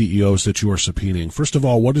tech CEOs that you are subpoenaing. First of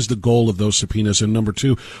all, what is the goal of those subpoenas? And number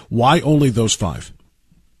 2, why only those 5?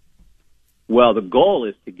 Well, the goal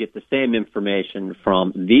is to get the same information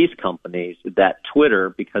from these companies that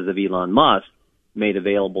Twitter, because of Elon Musk, made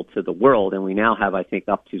available to the world. And we now have, I think,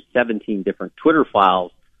 up to 17 different Twitter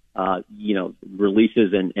files,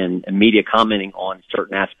 releases and media commenting on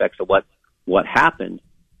certain aspects of what happened.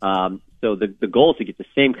 So the goal is to get the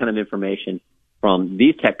same kind of information from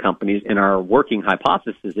these tech companies, and our working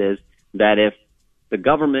hypothesis is that if the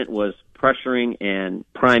government was pressuring and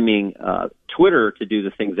priming Twitter to do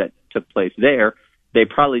the things that took place there, they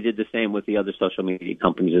probably did the same with the other social media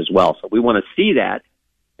companies as well. So we want to see that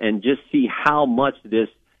and just see how much this,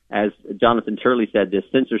 as Jonathan Turley said, this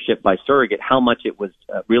censorship by surrogate, how much it was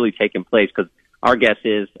really taking place, because our guess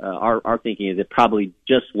is, our thinking is it probably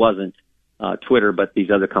just wasn't Twitter, but these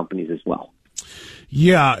other companies as well.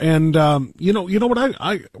 Yeah, and you know what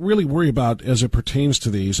I really worry about as it pertains to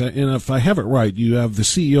these, and if I have it right, you have the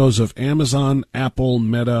CEOs of Amazon, Apple,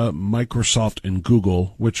 Meta, Microsoft, and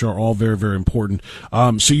Google, which are all very, very important.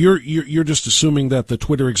 So you're just assuming that the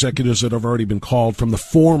Twitter executives that have already been called from the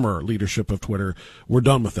former leadership of Twitter, we're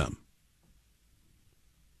done with them.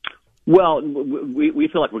 Well, we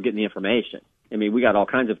feel like we're getting the information. I mean, we got all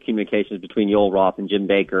kinds of communications between Yoel Roth and Jim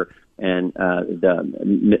Baker and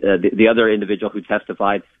the other individual who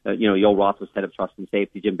testified. Yoel Roth was head of trust and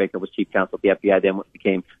safety. Jim Baker was chief counsel at the FBI, then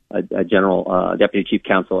became a general deputy chief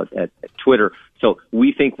counsel at Twitter. So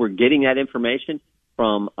we think we're getting that information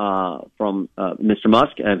from Mr.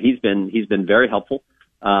 Musk, and he's been very helpful.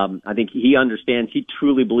 I think he understands. He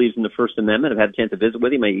truly believes in the First Amendment. I've had a chance to visit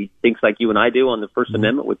with him. He thinks like you and I do on the First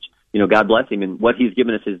Amendment, which, God bless him. And what he's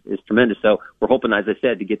given us is tremendous. So we're hoping, as I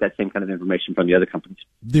said, to get that same kind of information from the other companies.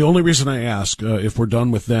 The only reason I ask, if we're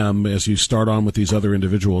done with them, as you start on with these other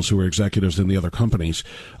individuals who are executives in the other companies,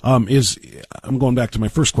 is I'm going back to my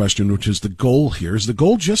first question, which is the goal here. Is the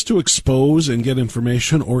goal just to expose and get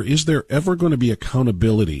information, or is there ever going to be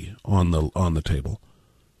accountability on the table?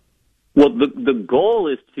 Well, the goal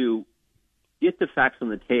is to get the facts on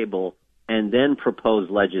the table and then propose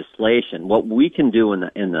legislation. What we can do in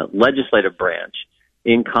the legislative branch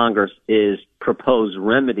in Congress is propose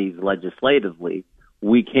remedies legislatively.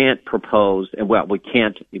 We can't propose, we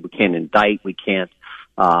can't indict, we can't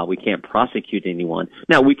prosecute anyone.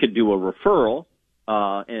 Now, we could do a referral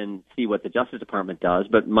and see what the Justice Department does,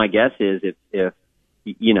 but my guess is if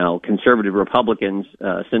conservative Republicans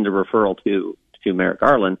send a referral to Merrick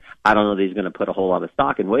Garland, I don't know that he's going to put a whole lot of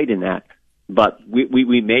stock and weight in that, but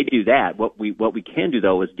we may do that. What we can do,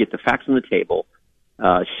 though, is get the facts on the table,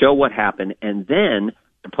 show what happened, and then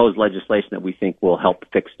propose legislation that we think will help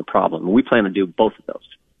fix the problem. And we plan to do both of those.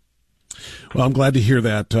 Well, I'm glad to hear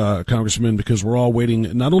that, Congressman, because we're all waiting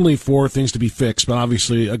not only for things to be fixed, but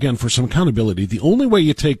obviously, again, for some accountability. The only way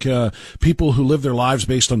you take people who live their lives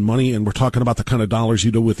based on money, and we're talking about the kind of dollars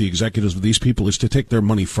you do with the executives of these people, is to take their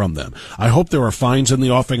money from them. I hope there are fines in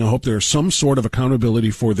the offing. I hope there is some sort of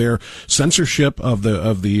accountability for their censorship of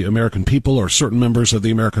the American people or certain members of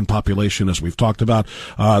the American population, as we've talked about,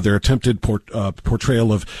 their attempted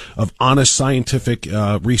portrayal of honest scientific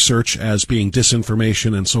research as being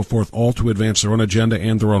disinformation and so forth, all to advance their own agenda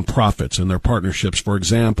and their own profits and their partnerships, for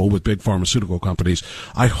example, with big pharmaceutical companies.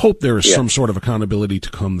 I hope there is some sort of accountability to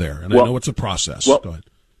come there, and I know it's a process. Go ahead.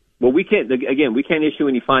 Well, we can't issue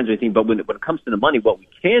any fines or anything, but when it comes to the money, what we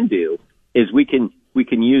can do is we can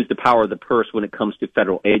use the power of the purse when it comes to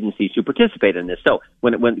federal agencies who participate in this. So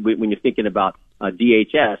when you're thinking about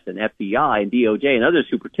DHS and FBI and DOJ and others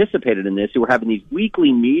who participated in this, who were having these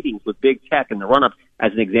weekly meetings with big tech in the run-up,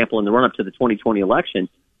 as an example, in the run-up to the 2020 election,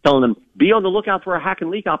 telling them, be on the lookout for a hack and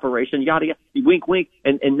leak operation, yada, yada, wink, wink,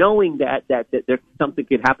 and knowing that there something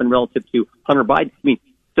could happen relative to Hunter Biden. I mean,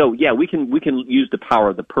 so yeah, we can use the power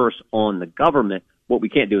of the purse on the government. What we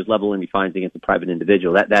can't do is level any fines against a private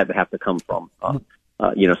individual. That would have to come from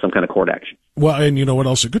some kind of court action. Well, and you know what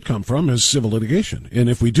else it could come from is civil litigation. And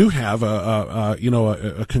if we do have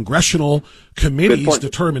a congressional committee's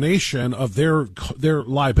determination of their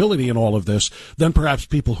liability in all of this, then perhaps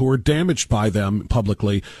people who are damaged by them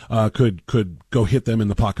publicly could go hit them in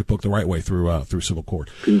the pocketbook the right way through civil court.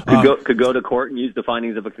 Could go to court and use the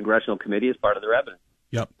findings of a congressional committee as part of their evidence.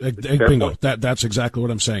 Yep, bingo. That's exactly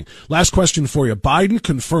what I'm saying. Last question for you. Biden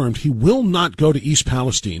confirmed he will not go to East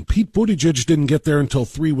Palestine. Pete Buttigieg didn't get there until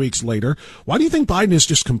 3 weeks later. Why do you think Biden is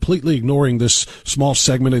just completely ignoring this small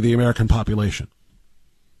segment of the American population?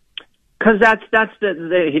 Because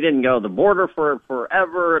he didn't go to the border for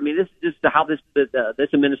forever. I mean, this is how this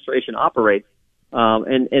administration operates.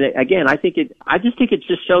 And again, I just think it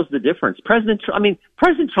just shows the difference. President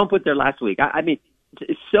Trump went there last week.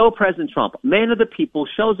 So President Trump, man of the people,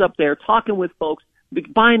 shows up there talking with folks,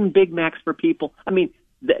 buying Big Macs for people. I mean,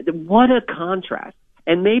 what a contrast.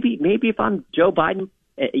 And maybe if I'm Joe Biden,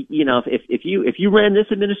 if you ran this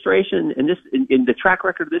administration and in the track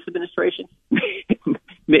record of this administration,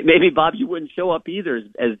 maybe Bob, you wouldn't show up either,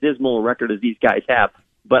 as dismal a record as these guys have.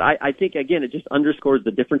 But I think again, it just underscores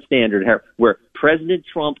the different standard here, where President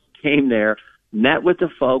Trump came there, met with the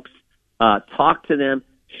folks, talked to them,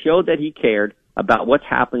 showed that he cared about what's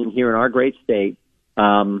happening here in our great state.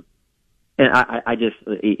 And I just,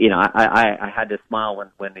 I had to smile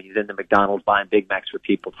when he's in the McDonald's buying Big Macs for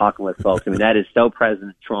people, talking with folks. I mean, that is so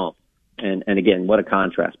President Trump. And again, what a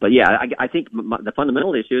contrast. But yeah, I think the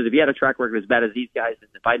fundamental issue is if you had a track record as bad as these guys in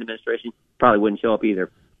the Biden administration, probably wouldn't show up either.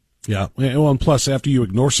 Yeah. Well, and plus, after you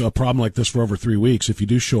ignore a problem like this for over 3 weeks, if you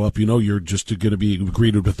do show up, you're just going to be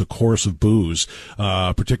greeted with the chorus of boos,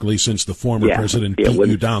 particularly since the former president beat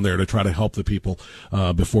you down there to try to help the people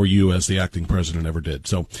before you, as the acting president, ever did.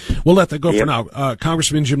 So we'll let that go for now.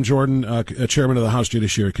 Congressman Jim Jordan, chairman of the House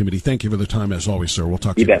Judiciary Committee, thank you for the time, as always, sir. We'll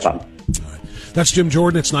talk to you next week. All right. That's Jim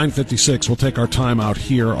Jordan. It's 9:56. We'll take our time out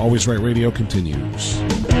here. Always Right Radio continues.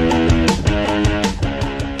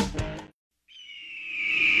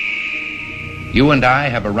 You and I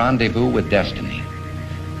have a rendezvous with destiny.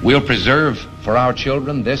 We'll preserve for our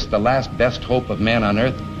children this, the last best hope of man on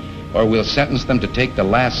earth, or we'll sentence them to take the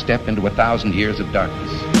last step into 1,000 years of darkness.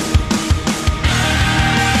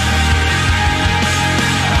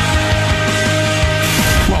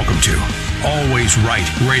 Welcome to Always Right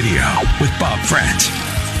Radio with Bob France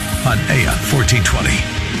on AM 1420.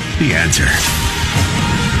 The Answer.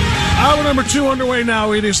 Hour number 2 underway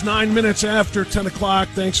now. It is 9 minutes after 10 o'clock.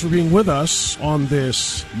 Thanks for being with us on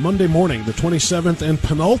this Monday morning, the 27th and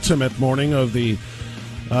penultimate morning of the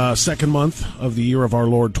second month of the year of our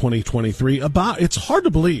Lord 2023. It's hard to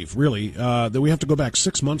believe, really, that we have to go back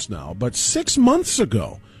 6 months now. But 6 months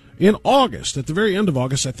ago, in August, at the very end of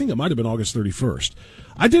August, I think it might have been August 31st,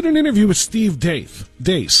 I did an interview with Steve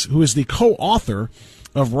Deace, who is the co-author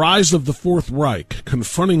of Rise of the Fourth Reich,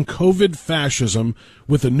 Confronting COVID Fascism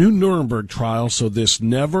with a New Nuremberg Trial so this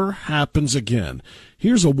never happens again.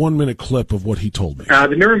 Here's a 1-minute clip of what he told me. The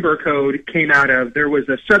Nuremberg Code came out of, there was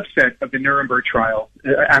a subset of the Nuremberg trial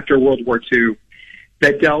after World War II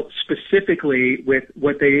that dealt specifically with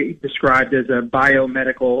what they described as a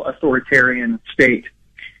biomedical authoritarian state.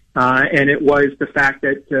 And it was the fact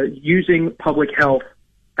that using public health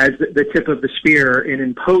as the tip of the spear in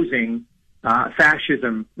imposing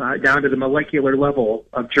fascism down to the molecular level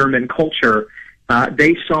of German culture,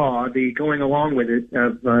 they saw the going along with it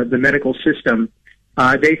of the medical system.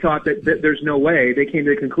 They thought that there's no way. They came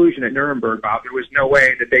to the conclusion at Nuremberg, Bob, there was no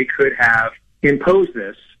way that they could have imposed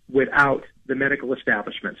this without the medical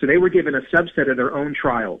establishment. So they were given a subset of their own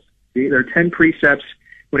trials. There are 10 precepts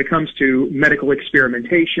when it comes to medical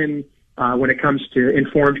experimentation, when it comes to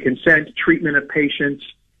informed consent, treatment of patients,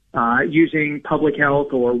 using public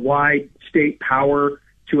health or wide state power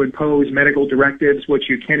to impose medical directives, what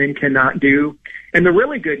you can and cannot do. And the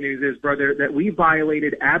really good news is, brother, that we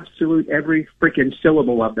violated absolute every freaking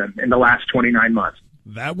syllable of them in the last 29 months.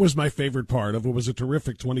 That was my favorite part of it. Was a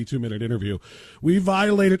terrific 22-minute interview. We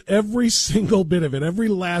violated every single bit of it, every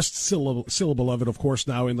last syllable of it, of course,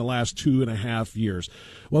 now in the last 2.5 years.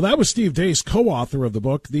 Well, that was Steve Deace, co-author of the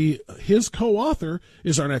book. His co-author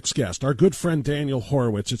is our next guest, our good friend Daniel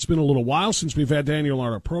Horowitz. It's been a little while since we've had Daniel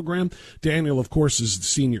on our program. Daniel, of course, is the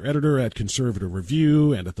senior editor at Conservative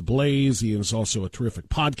Review and at The Blaze. He is also a terrific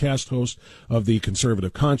podcast host of The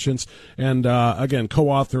Conservative Conscience. And, again,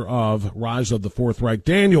 co-author of Rise of the Fourth Reich.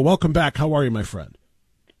 Daniel, welcome back. How are you, my friend?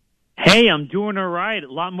 Hey, I'm doing all right.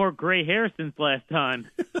 A lot more gray hair since last time.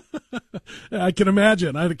 I can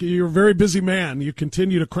imagine. You're a very busy man. You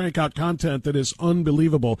continue to crank out content that is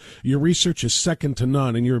unbelievable. Your research is second to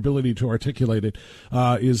none, and your ability to articulate it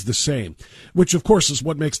is the same, which, of course, is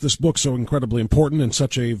what makes this book so incredibly important and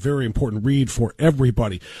such a very important read for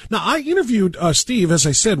everybody. Now, I interviewed Steve, as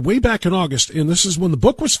I said, way back in August, and this is when the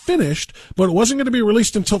book was finished, but it wasn't going to be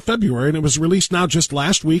released until February, and it was released now just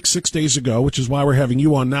last week, 6 days ago, which is why we're having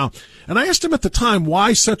you on now. And I asked him at the time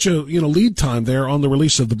why such a lead time there on the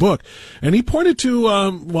release of the book, and he pointed to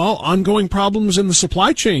ongoing problems in the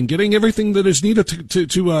supply chain, getting everything that is needed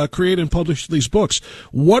to create and publish these books.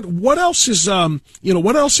 What else is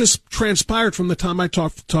what else has transpired from the time I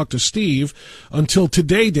talked to Steve until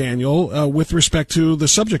today, Daniel, with respect to the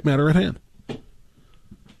subject matter at hand?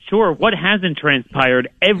 Sure. What hasn't transpired?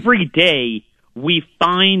 Every day we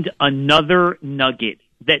find another nugget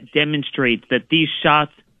that demonstrates that these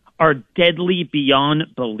shots are deadly beyond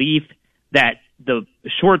belief, that the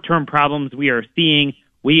short-term problems we are seeing,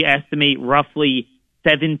 we estimate roughly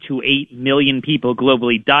 7 to 8 million people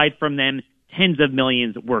globally died from them, tens of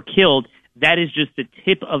millions were killed. That is just the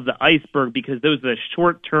tip of the iceberg because those are the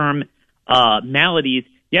short-term maladies.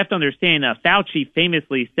 You have to understand, Fauci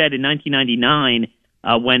famously said in 1999,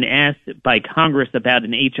 when asked by Congress about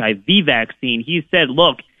an HIV vaccine, he said,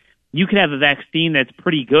 look, you could have a vaccine that's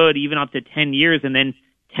pretty good even up to 10 years, and then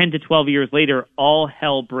 10 to 12 years later, all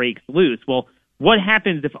hell breaks loose. Well, what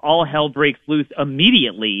happens if all hell breaks loose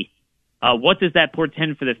immediately? What does that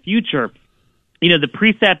portend for the future?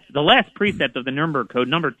 The last precept of the Nuremberg Code,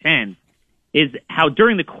 number 10, is how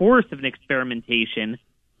during the course of an experimentation,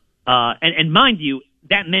 and mind you,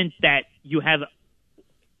 that meant that you have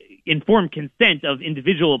informed consent of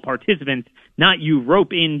individual participants, not you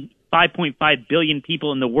rope in 5.5 billion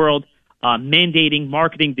people in the world, mandating,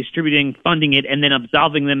 marketing, distributing, funding it, and then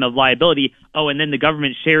absolving them of liability. Oh, and then the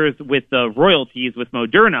government shares with the royalties with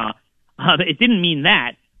Moderna. It didn't mean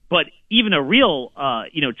that, but even a real,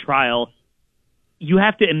 trial, you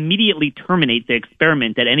have to immediately terminate the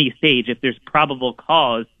experiment at any stage if there's probable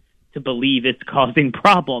cause to believe it's causing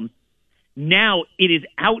problems. Now it is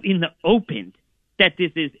out in the open that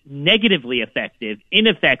this is negatively effective,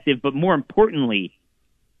 ineffective, but more importantly,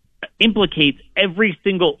 implicates every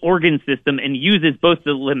single organ system and uses both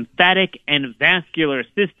the lymphatic and vascular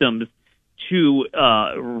systems to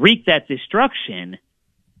wreak that destruction.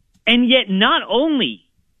 And yet not only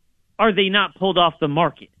are they not pulled off the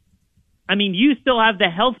market, I mean, you still have the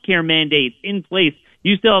healthcare mandates in place.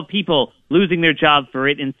 You still have people losing their job for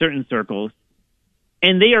it in certain circles.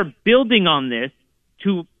 And they are building on this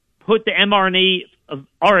to put the mRNA of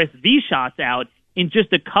RSV shots out in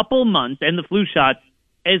just a couple months, and the flu shots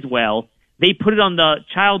as well. They put it on the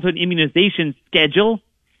childhood immunization schedule.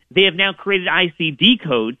 They have now created ICD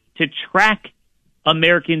codes to track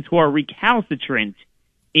Americans who are recalcitrant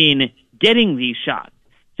in getting these shots.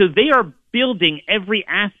 So they are building every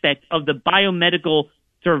aspect of the biomedical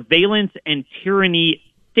surveillance and tyranny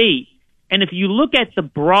state. And if you look at the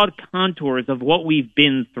broad contours of what we've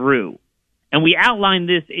been through, and we outline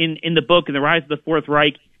this in the book, in The Rise of the Fourth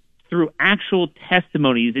Reich, through actual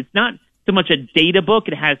testimonies. It's not so much a data book.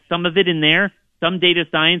 It has some of it in there, some data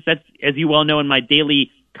science. That's, as you well know, in my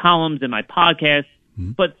daily columns and my podcast,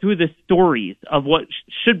 but through the stories of what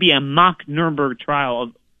should be a mock Nuremberg trial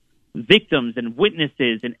of victims and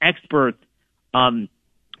witnesses and experts,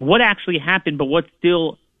 what actually happened, but what's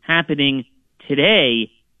still happening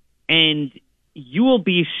today. And you will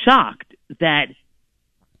be shocked that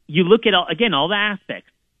you look at, all the aspects,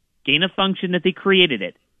 gain of function that they created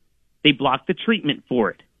it. They blocked the treatment for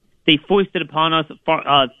it. They foisted upon us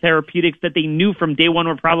therapeutics that they knew from day one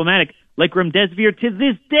were problematic, like remdesivir, to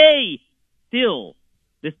this day, still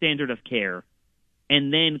the standard of care.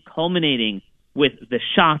 And then culminating with the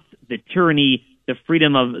shots, the tyranny, the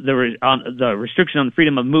freedom of the restriction on the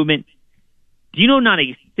freedom of movement. Do you know not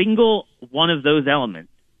a single one of those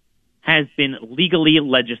elements has been legally,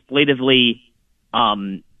 legislatively,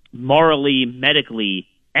 morally, medically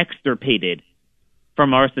extirpated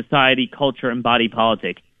from our society, culture, and body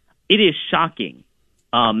politic? It is shocking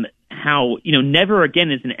how, never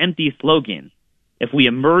again is an empty slogan if we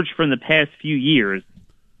emerge from the past few years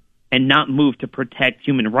and not move to protect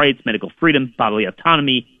human rights, medical freedom, bodily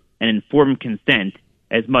autonomy, and informed consent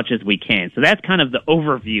as much as we can. So that's kind of the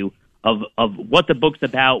overview of what the book's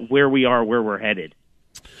about, where we are, where we're headed.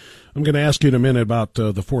 I'm going to ask you in a minute about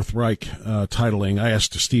the Fourth Reich titling. I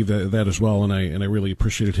asked Steve that as well, and I really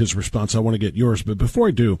appreciated his response. I want to get yours, but before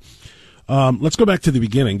I do, let's go back to the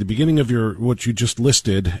beginning of what you just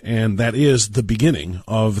listed, and that is the beginning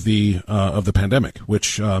of the pandemic,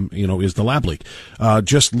 which is the lab leak.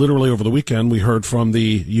 Just literally over the weekend, we heard from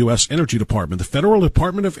the U.S. Energy Department, the Federal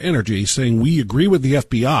Department of Energy, saying we agree with the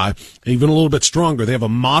FBI, even a little bit stronger. They have a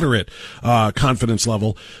moderate confidence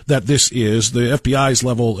level that this is the FBI's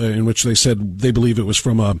level, in which they said they believe it was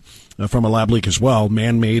from a lab leak as well,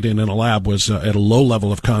 man-made and in a lab, was at a low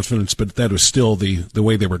level of confidence, but that was still the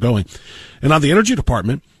way they were going. And now the Energy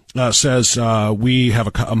Department says we have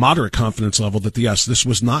a moderate confidence level that, yes, this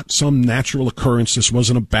was not some natural occurrence. This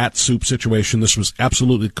wasn't a bat soup situation. This was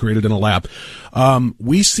absolutely created in a lab.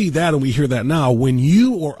 We see that and we hear that now. When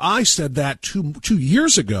you or I said that two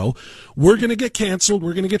years ago, we're going to get canceled,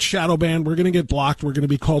 we're going to get shadow banned, we're going to get blocked, we're going to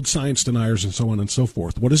be called science deniers, and so on and so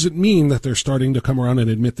forth. What does it mean that they're starting to come around and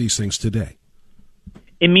admit these things today?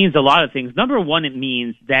 It means a lot of things. Number one, it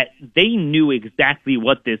means that they knew exactly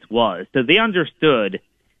what this was. So they understood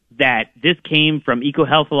that this came from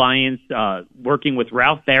EcoHealth Alliance, working with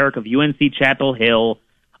Ralph Barrick of UNC Chapel Hill.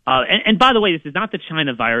 And by the way, this is not the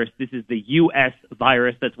China virus. This is the U.S.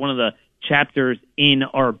 virus. That's one of the chapters in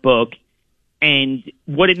our book. And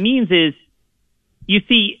what it means is, you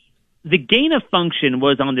see, the gain of function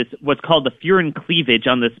was on this, what's called the furin cleavage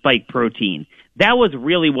on the spike protein. That was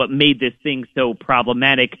really what made this thing so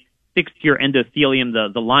problematic. Sticks to your endothelium,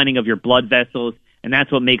 the lining of your blood vessels, and that's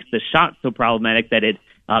what makes the shot so problematic, that it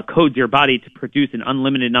codes your body to produce an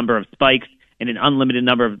unlimited number of spikes in an unlimited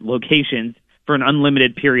number of locations for an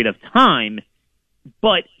unlimited period of time.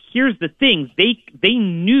 But here's the thing. They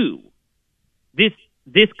knew this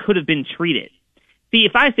could have been treated. See,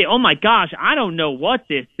 if I say, oh my gosh, I don't know what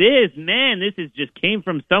this is, man, this just came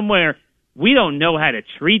from somewhere, we don't know how to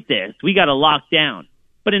treat this, we got to lock down.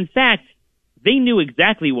 But in fact, they knew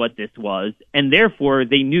exactly what this was, and therefore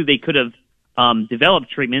they knew they could have developed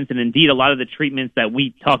treatments. And indeed, a lot of the treatments that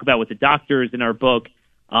we talk about with the doctors in our book,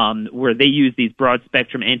 where they use these broad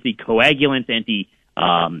spectrum anticoagulants,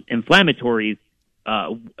 anti-inflammatories,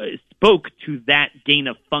 spoke to that gain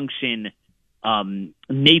of function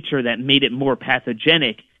nature that made it more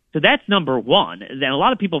pathogenic. So that's number one. And a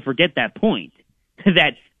lot of people forget that point,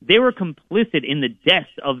 that they were complicit in the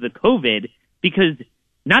deaths of the COVID, because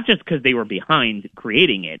not just because they were behind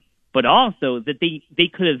creating it, but also that they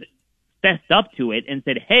could have fessed up to it and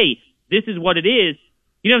said, hey, this is what it is.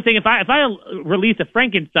 You know what I'm saying? If I release a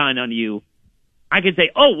Frankenstein on you, I could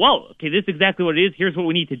say, oh, whoa, okay, this is exactly what it is. Here's what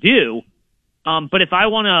we need to do. But if I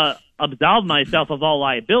want to absolve myself of all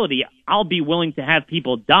liability, I'll be willing to have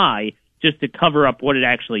people die just to cover up what it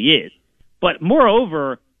actually is. But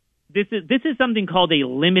moreover, this is something called a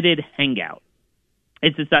limited hangout.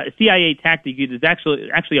 It's a CIA tactic. There's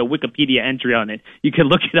actually a Wikipedia entry on it. You can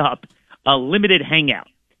look it up. A limited hangout.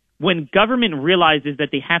 When government realizes that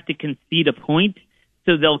they have to concede a point,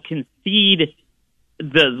 so they'll concede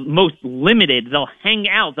the most limited. They'll hang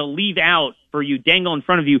out. They'll leave out for you, dangle in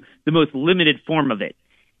front of you, the most limited form of it.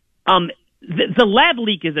 The lab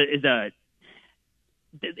leak it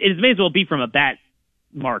may as well be from a bat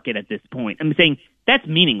market at this point. I'm saying that's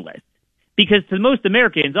meaningless because to most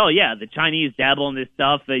Americans, oh yeah, the Chinese dabble in this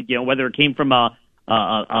stuff. Whether it came from a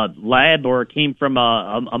lab or it came from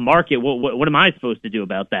a market, what am I supposed to do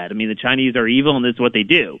about that? I mean, the Chinese are evil and this is what they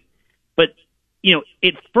do. But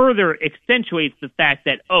it further accentuates the fact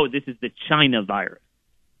that, oh, this is the China virus,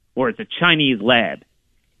 or it's a Chinese lab.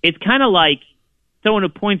 It's kind of like someone who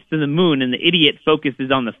points to the moon and the idiot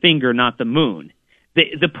focuses on the finger, not the moon.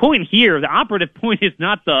 The point here, the operative point is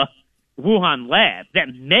not the Wuhan lab. That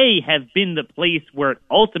may have been the place where it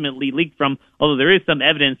ultimately leaked from, although there is some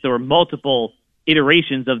evidence there were multiple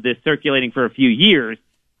iterations of this circulating for a few years.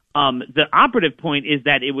 The operative point is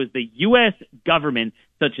that it was the U.S. government,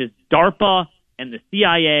 such as DARPA and the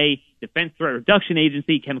CIA, Defense Threat Reduction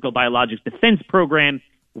Agency, Chemical Biologics Defense Program,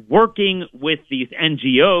 working with these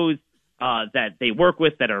NGOs that they work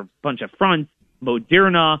with that are a bunch of fronts,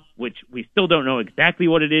 Moderna, which we still don't know exactly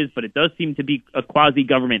what it is, but it does seem to be a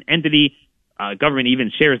quasi-government entity. Government even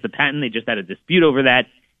shares the patent. They just had a dispute over that.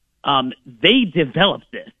 They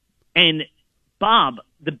developed this. And, Bob,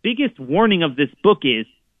 the biggest warning of this book is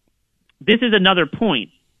this is another point.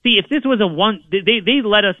 See, if this was they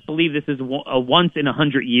let us believe this is a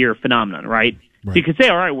once-in-a-100-year phenomenon, right? So you could say,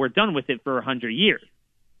 all right, we're done with it for 100 years.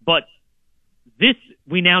 But this,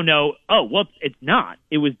 we now know, oh, whoops, it's not.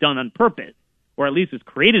 It was done on purpose, or at least was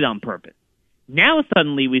created on purpose. Now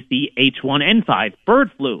suddenly we see H1N5, bird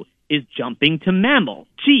flu, is jumping to mammal.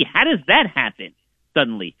 Gee, how does that happen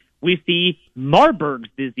suddenly? We see Marburg's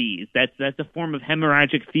disease. That's a form of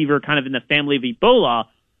hemorrhagic fever kind of in the family of Ebola,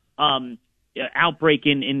 outbreak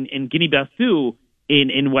in Guinea-Bissau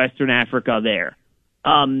in Western Africa there.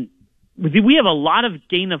 We have a lot of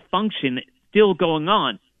gain of function still going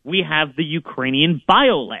on. We have the Ukrainian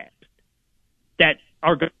biolabs that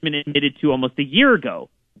our government admitted to almost a year ago.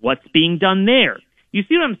 What's being done there? You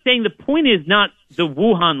see what I'm saying? The point is not the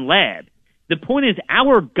Wuhan lab. The point is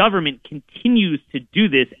our government continues to do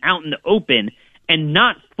this out in the open, and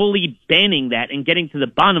not fully banning that and getting to the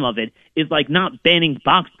bottom of it is like not banning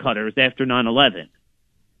box cutters after 9/11.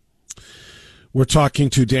 We're talking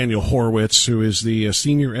to Daniel Horowitz, who is the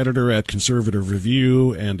senior editor at Conservative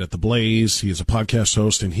Review and at The Blaze. He is a podcast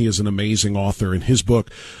host, and he is an amazing author. And his book,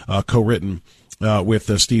 co-written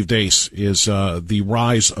with Steve Deace, is The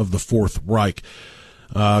Rise of the Fourth Reich.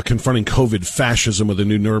 Confronting COVID fascism with a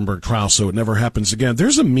new Nuremberg trial so it never happens again.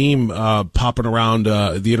 There's a meme popping around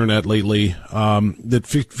the internet lately that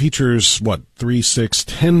features,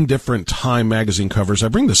 10 different Time magazine covers. I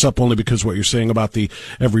bring this up only because what you're saying about the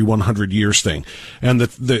every 100 years thing. And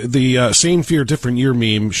the Same Fear, Different Year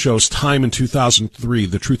meme shows Time in 2003,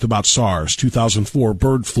 The Truth About SARS, 2004,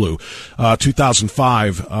 Bird Flu,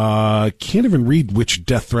 2005, can't even read which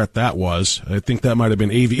death threat that was. I think that might have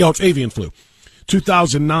been it's avian flu.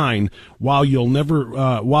 2009, while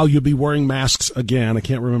you'll be wearing masks again. I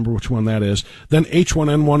can't remember which one that is. Then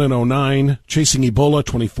H1N1 in 2009, Chasing Ebola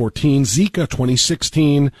 2014, Zika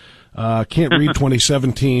 2016, can't read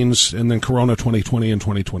 2017s, and then Corona 2020 and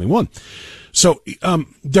 2021. So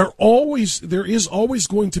there is always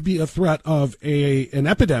going to be a threat of an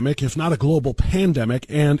epidemic, if not a global pandemic,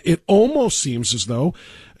 and it almost seems as though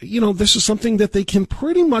this is something that they can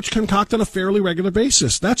pretty much concoct on a fairly regular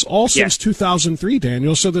basis. That's all since 2003,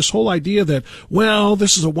 Daniel. So this whole idea that,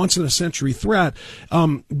 this is a once-in-a-century threat,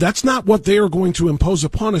 that's not what they are going to impose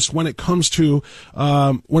upon us when it comes to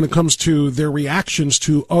their reactions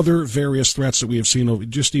to other various threats that we have seen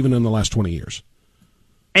just even in the last 20 years.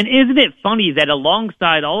 And isn't it funny that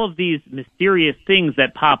alongside all of these mysterious things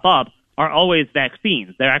that pop up are always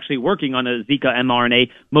vaccines? They're actually working on a Zika mRNA.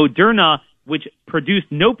 Moderna, which produced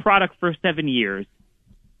no product for 7 years,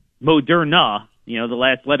 Moderna, the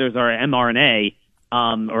last letters are mRNA,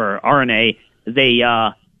 or RNA, they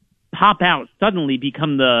pop out, suddenly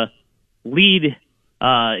become the lead,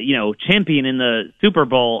 champion in the Super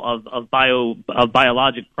Bowl of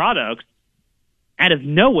biologic products out of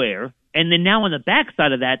nowhere. And then now on the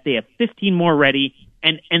backside of that, they have 15 more ready.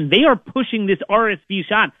 And they are pushing this RSV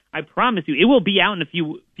shot. I promise you, it will be out in a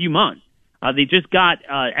few months. They just got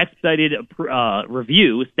expedited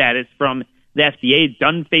review status from the FDA,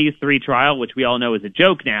 done phase 3 trial, which we all know is a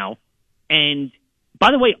joke now. And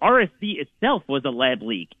by the way, RSV itself was a lab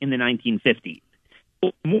leak in the 1950s.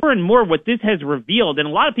 More and more what this has revealed, and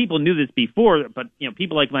a lot of people knew this before, but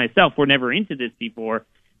people like myself were never into this before,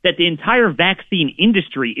 that the entire vaccine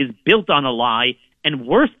industry is built on a lie. And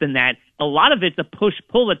worse than that, a lot of it's a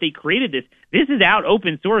push-pull that they created this. This is out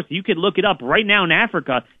open source. You could look it up right now in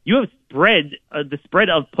Africa. You have the spread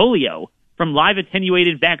of polio from live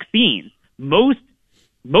attenuated vaccines. Most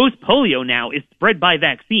polio now is spread by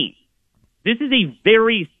vaccines. This is a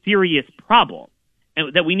very serious problem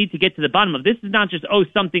and that we need to get to the bottom of. This is not just,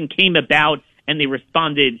 something came about and they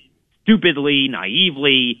responded stupidly,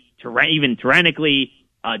 naively, even tyrannically,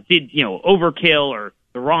 did overkill or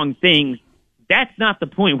the wrong things. That's not the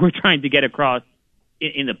point we're trying to get across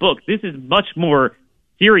in the book. This is much more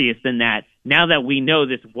serious than that. Now that we know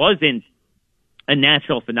this wasn't a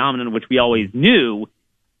natural phenomenon, which we always knew,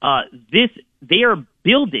 they are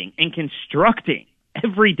building and constructing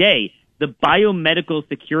every day the biomedical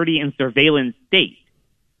security and surveillance state.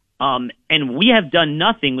 And we have done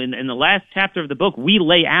nothing. In the last chapter of the book, we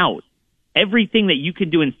lay out everything that you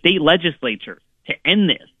can do in state legislatures to end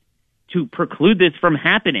this, to preclude this from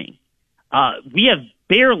happening. We have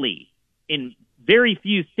barely, in very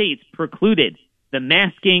few states, precluded the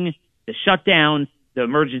masking, the shutdowns, the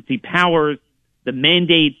emergency powers, the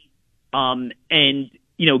mandates, and,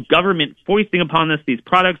 government foisting upon us these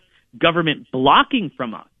products, government blocking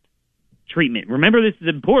from us treatment. Remember, this is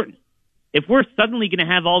important. If we're suddenly going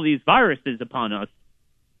to have all these viruses upon us,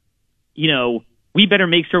 we better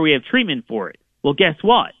make sure we have treatment for it. Well, guess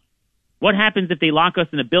what? What happens if they lock us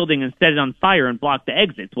in a building and set it on fire and block the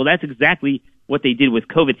exits? Well, that's exactly what they did with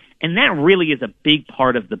COVID. And that really is a big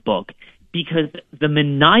part of the book because the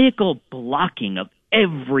maniacal blocking of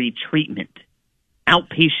every treatment,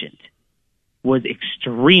 outpatient, was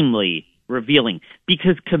extremely revealing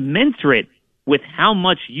because commensurate with how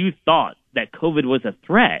much you thought that COVID was a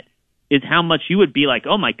threat is how much you would be like,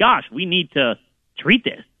 oh my gosh, we need to treat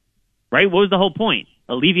this, right? What was the whole point?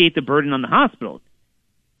 Alleviate the burden on the hospitals.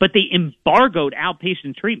 But they embargoed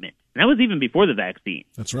outpatient treatment. And that was even before the vaccine.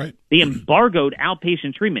 That's right. They embargoed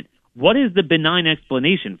outpatient treatment. What is the benign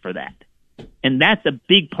explanation for that? And that's a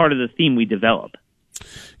big part of the theme we develop.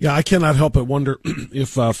 Yeah, I cannot help but wonder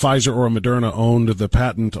if Pfizer or Moderna owned the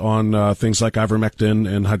patent on things like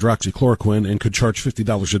ivermectin and hydroxychloroquine and could charge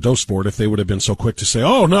 $50 a dose for it if they would have been so quick to say,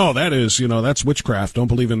 oh, no, that is, that's witchcraft.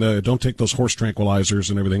 Don't take those horse tranquilizers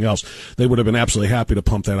and everything else. They would have been absolutely happy to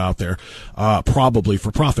pump that out there, probably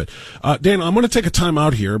for profit. Dan, I'm going to take a time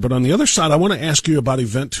out here, but on the other side, I want to ask you about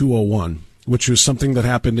Event 201. Which was something that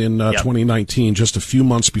happened in 2019, just a few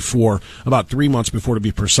months before, about 3 months before to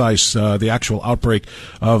be precise, the actual outbreak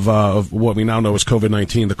of what we now know as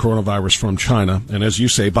COVID-19, the coronavirus from China, and as you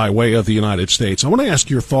say, by way of the United States. I want to ask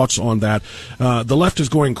your thoughts on that. The left is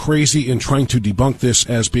going crazy in trying to debunk this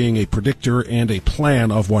as being a predictor and a plan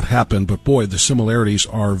of what happened, but boy, the similarities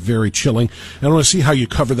are very chilling. And I want to see how you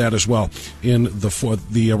cover that as well in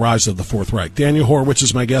the rise of the Fourth Reich. Daniel Horowitz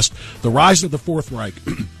is my guest. The rise of the Fourth Reich.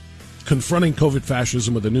 Confronting COVID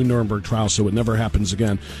fascism with a new Nuremberg trial so it never happens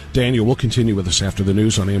again. Daniel will continue with us after the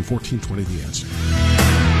news on AM 1420 The Answer.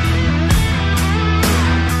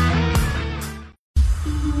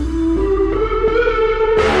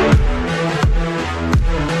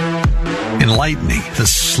 Enlightening the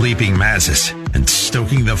sleeping masses and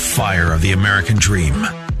stoking the fire of the American dream.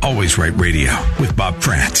 Always Right Radio with Bob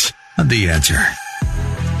Prance on The Answer.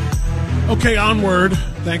 Okay, onward.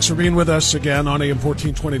 Thanks for being with us again on AM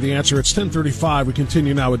 1420 The Answer. It's 10:35. We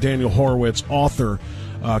continue now with Daniel Horowitz, author,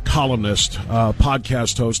 columnist,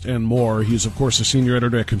 podcast host, and more. He's, of course, a senior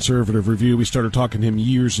editor at Conservative Review. We started talking to him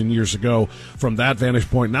years and years ago from that vantage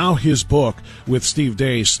point. Now his book with Steve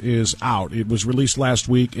Deace is out. It was released last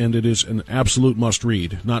week, and it is an absolute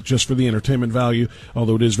must-read, not just for the entertainment value,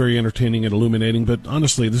 although it is very entertaining and illuminating, but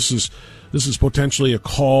honestly, this is potentially a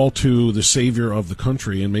call to the savior of the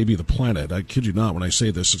country and maybe the planet. I kid you not when I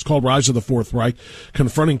say this. It's called Rise of the Fourth Reich,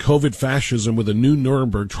 Confronting COVID Fascism with a New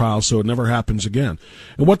Nuremberg Trial so it never happens again.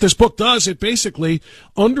 And what this book does, it basically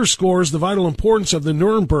underscores the vital importance of the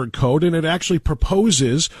Nuremberg Code, and it actually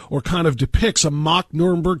proposes or kind of depicts a mock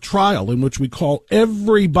Nuremberg trial in which we call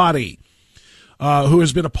everybody who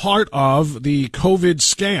has been a part of the COVID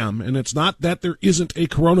scam. And it's not that there isn't a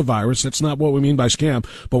coronavirus. That's not what we mean by scam.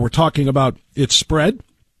 But we're talking about its spread,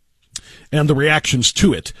 and the reactions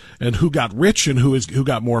to it, and who got rich and who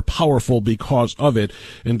got more powerful because of it.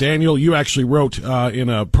 And Daniel, you actually wrote in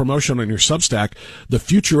a promotion on your Substack, "The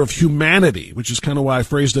future of humanity," which is kind of why I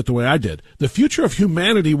phrased it the way I did. "The future of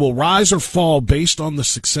humanity will rise or fall based on the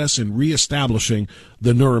success in reestablishing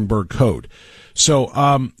the Nuremberg Code." So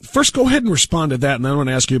first, go ahead and respond to that, and then I want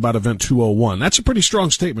to ask you about Event 201. That's a pretty strong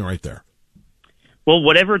statement right there. Well,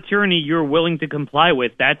 whatever tyranny you're willing to comply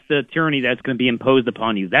with, that's the tyranny that's going to be imposed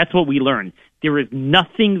upon you. That's what we learned. There is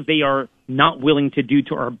nothing they are not willing to do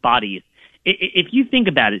to our bodies. If you think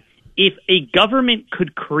about it, if a government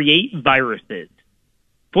could create viruses,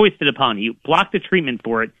 foist it upon you, block the treatment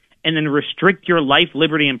for it, and then restrict your life,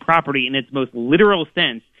 liberty, and property in its most literal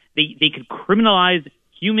sense, they could criminalize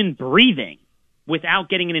human breathing without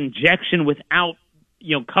getting an injection, without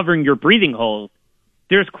covering your breathing holes.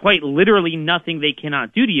 There's quite literally nothing they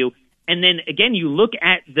cannot do to you. And then, again, you look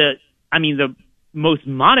at the most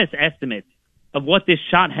modest estimates of what this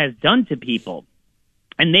shot has done to people,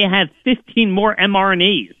 and they have 15 more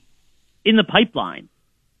mRNAs in the pipeline,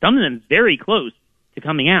 some of them very close to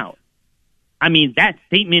coming out. I mean, that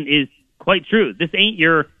statement is quite true. This ain't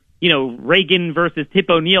your, Reagan versus Tip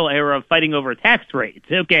O'Neill era of fighting over tax rates.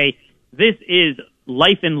 Okay, this is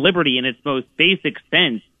life and liberty in its most basic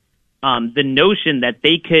sense. The notion that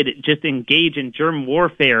they could just engage in germ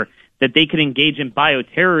warfare, that they could engage in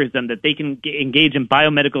bioterrorism, that they can engage in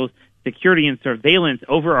biomedical security and surveillance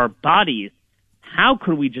over our bodies. How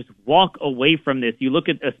could we just walk away from this? You look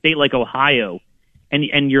at a state like Ohio,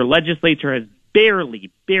 and your legislature has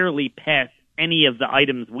barely passed any of the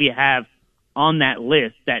items we have on that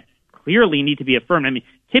list that clearly need to be affirmed. I mean,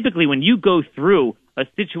 typically when you go through a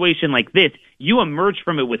situation like this, you emerge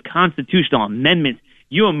from it with constitutional amendments.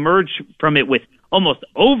 You emerge from it with almost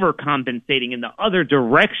overcompensating in the other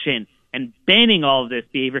direction and banning all of this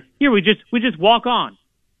behavior. Here we just walk on.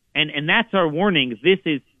 And that's our warning. This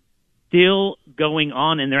is still going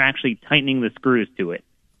on, and they're actually tightening the screws to it.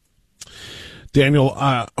 Daniel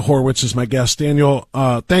Horowitz is my guest. Daniel,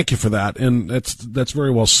 thank you for that, and that's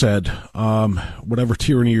very well said. Whatever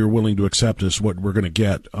tyranny you're willing to accept is what we're going to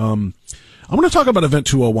get. I want to talk about Event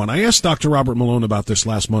 201. I asked Dr. Robert Malone about this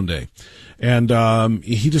last Monday, and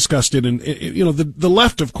he discussed it. And the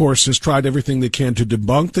left, of course, has tried everything they can to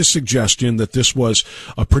debunk the suggestion that this was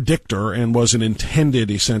a predictor and was an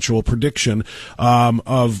intended, essential prediction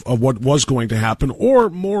of what was going to happen, or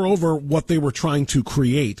moreover, what they were trying to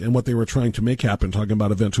create and what they were trying to make happen. Talking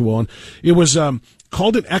about Event 201, it was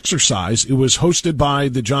called an exercise. It was hosted by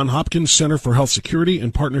the Johns Hopkins Center for Health Security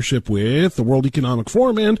in partnership with the World Economic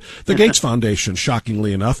Forum and the Gates Foundation,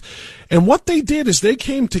 shockingly enough. And what they did is they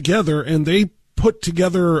came together and they put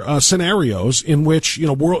together scenarios in which,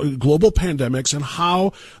 global pandemics and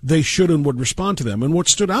how they should and would respond to them. And what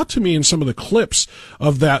stood out to me in some of the clips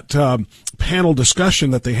of that panel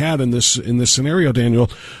discussion that they had in this scenario, Daniel,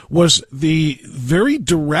 was the very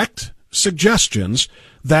direct suggestions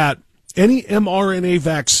that any mRNA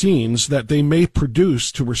vaccines that they may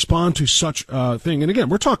produce to respond to such a thing. And again,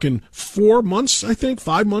 we're talking 4 months, I think,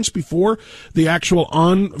 5 months before the actual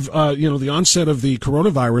the onset of the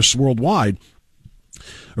coronavirus worldwide,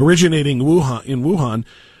 originating in Wuhan.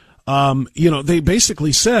 They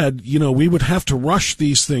basically said, we would have to rush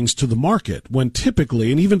these things to the market when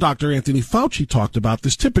typically, and even Dr. Anthony Fauci talked about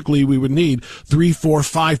this, typically we would need 3, 4,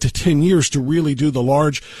 5 to 10 years to really do the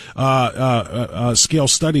large scale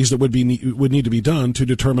studies that would need to be done to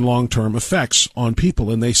determine long-term effects on people.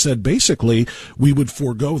 And they said basically we would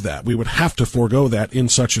forego that. We would have to forego that in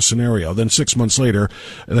such a scenario. Then 6 months later,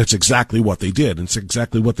 that's exactly what they did. And it's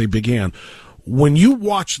exactly what they began. When you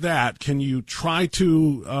watch that, can you try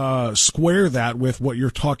to square that with what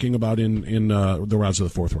you're talking about in the Rise of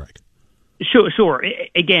the Fourth Reich? Sure.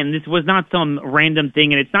 Again, this was not some random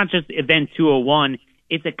thing, and it's not just Event 201.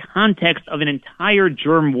 It's a context of an entire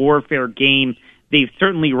germ warfare game. They've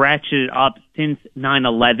certainly ratcheted up since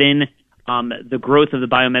 9/11, the growth of the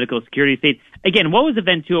biomedical security state. Again, what was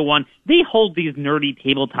Event 201? They hold these nerdy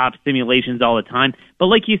tabletop simulations all the time, but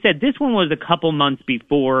like you said, this one was a couple months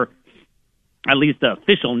before at least the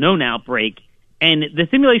official known outbreak. And the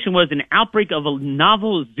simulation was an outbreak of a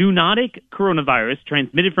novel zoonotic coronavirus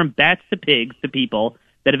transmitted from bats to pigs to people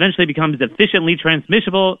that eventually becomes efficiently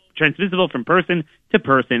transmissible from person to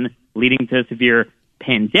person, leading to a severe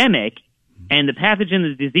pandemic. And the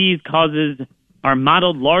pathogen the disease causes are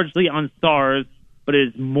modeled largely on SARS, but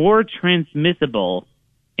is more transmissible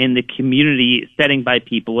in the community setting by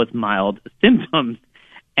people with mild symptoms.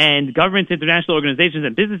 And governments, international organizations,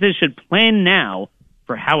 and businesses should plan now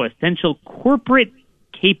for how essential corporate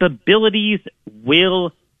capabilities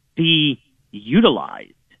will be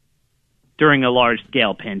utilized. during a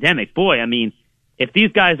large-scale pandemic. Boy, I mean, if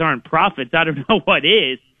these guys aren't prophets, I don't know what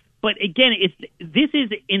is. But again, this is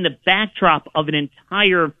in the backdrop of an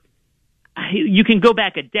entire. You can go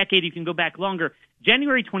back a decade, you can go back longer.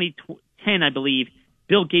 January 2010, I believe,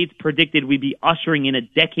 Bill Gates predicted we'd be ushering in a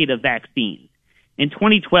decade of vaccines. In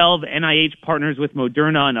 2012, NIH partners with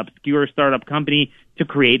Moderna, an obscure startup company, to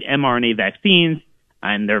create mRNA vaccines,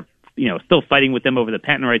 and they're still fighting with them over the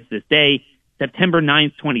patent rights to this day. September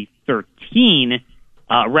 9th, 2013,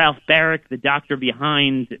 Ralph Baric, the doctor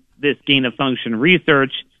behind this gain-of-function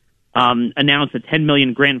research, announced a $10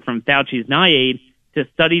 million grant from Fauci's NIAID to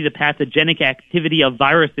study the pathogenic activity of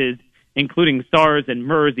viruses, including SARS and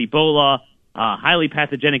MERS, Ebola, highly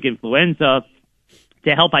pathogenic influenza,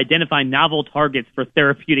 to help identify novel targets for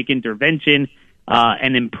therapeutic intervention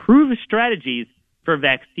and improve strategies for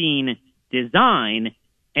vaccine design.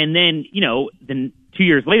 And then, 2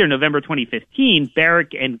 years later, November 2015,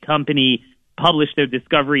 Baric and company published their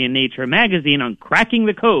discovery in Nature magazine on cracking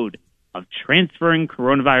the code of transferring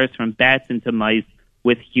coronavirus from bats into mice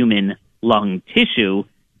with human lung tissue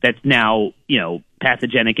that's now,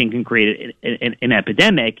 pathogenic and can create an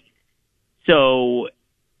epidemic. So,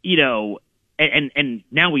 and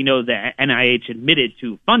now we know that NIH admitted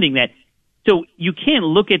to funding that. So you can't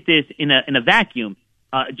look at this in a vacuum.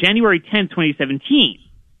 January 10th, 2017.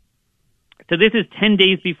 So this is 10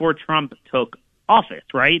 days before Trump took office,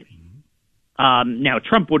 right? Now,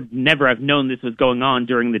 Trump would never have known this was going on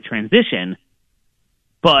during the transition,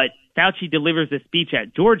 but Fauci delivers a speech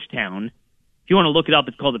at Georgetown. If you want to look it up,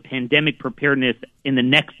 it's called the Pandemic Preparedness in the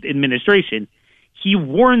Next Administration. He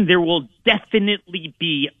warned there will definitely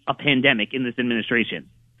be a pandemic in this administration.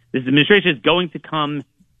 This administration is going to come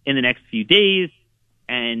in the next few days,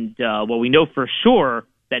 and we know for sure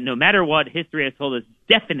that no matter what, history has told us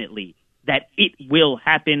definitely that it will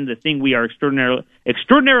happen. The thing we are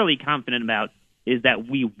extraordinarily confident about is that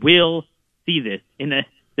we will see this in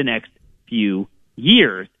the next few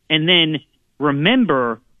years. And then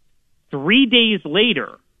remember, 3 days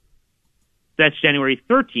later, that's January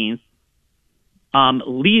 13th,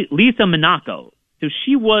 Lisa Monaco. So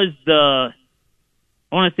she was the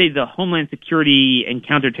Homeland Security and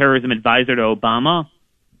Counterterrorism Advisor to Obama.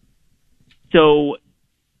 So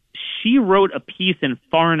she wrote a piece in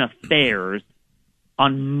Foreign Affairs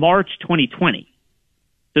on March 2020.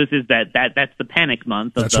 So this is that's the panic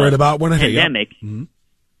month of the right about when pandemic. Yep. Mm-hmm.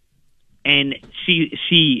 And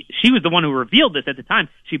she was the one who revealed this at the time.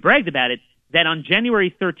 She bragged about it, that on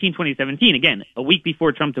January 13, 2017, again, a week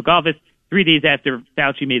before Trump took office, 3 days after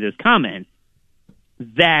Fauci made those comments,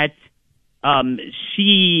 that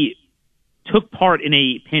she took part in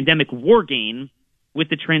a pandemic war game with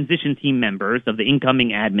the transition team members of the incoming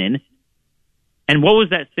admin. And what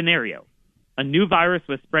was that scenario? A new virus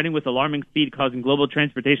was spreading with alarming speed, causing global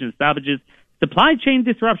transportation stoppages, supply chain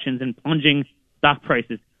disruptions, and plunging stock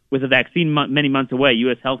prices. With a vaccine many months away,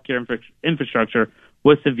 U.S. healthcare infrastructure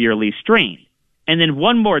was severely strained. And then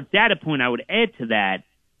one more data point I would add to that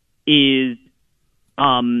is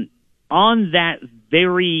on that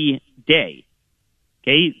very day,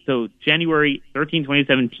 okay, so January 13,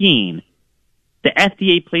 2017, the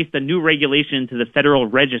FDA placed a new regulation into the Federal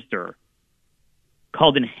Register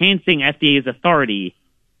called Enhancing FDA's Authority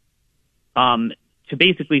to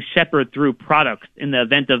basically shepherd through products in the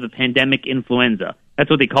event of a pandemic influenza. That's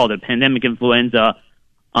what they called it, pandemic influenza.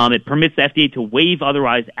 It permits the FDA to waive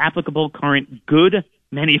otherwise applicable current good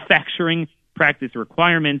manufacturing practice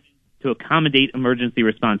requirements to accommodate emergency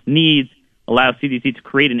response needs, allow CDC to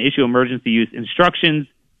create and issue emergency use instructions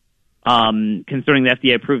concerning the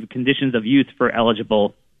FDA-approved conditions of use for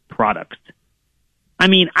eligible products. I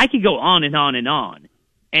mean, I could go on and on and on.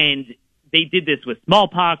 And they did this with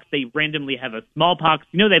smallpox. They randomly have a smallpox.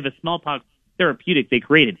 They have a smallpox therapeutic they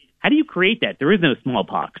created. How do you create that? There is no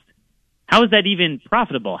smallpox. How is that even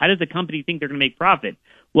profitable? How does the company think they're going to make profit?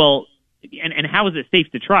 Well, and how is it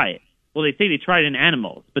safe to try it? Well, they say they tried it in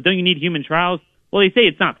animals, but don't you need human trials? Well, they say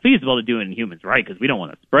it's not feasible to do it in humans, right? Because we don't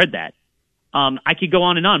want to spread that. I could go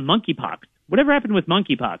on and on. Monkeypox. Whatever happened with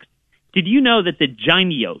monkeypox? Did you know that the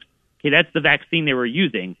Jynneos, okay, that's the vaccine they were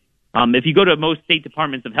using. If you go to most state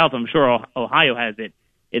departments of health, I'm sure Ohio has it.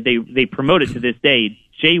 They promote it to this day,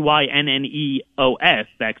 JYNNEOS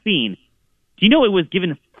vaccine. Do you know it was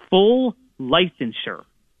given full licensure,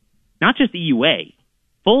 not just EUA,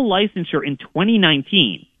 full licensure in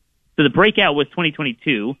 2019. So the breakout was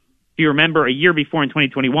 2022. If you remember, a year before in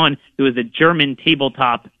 2021, there was a German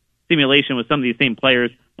tabletop simulation with some of these same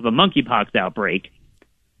players of a monkeypox outbreak.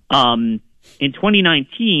 In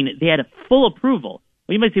 2019, they had a full approval.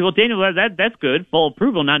 Well, you might say, well, Daniel, that's good. Full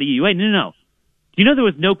approval, not EUA. No. Do you know there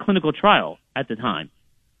was no clinical trial at the time?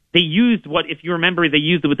 They used if you remember, they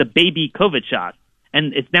used it with the baby COVID shot,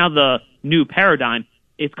 and it's now the new paradigm.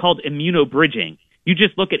 It's called immunobridging. You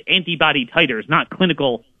just look at antibody titers, not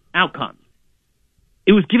clinical outcomes.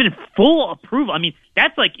 It was given full approval. I mean,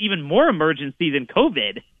 that's like even more emergency than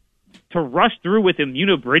COVID to rush through with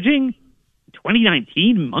immunobridging.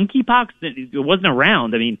 2019 monkeypox, it wasn't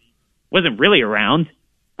around. I mean, wasn't really around.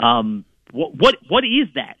 What is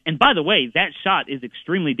that? And by the way, that shot is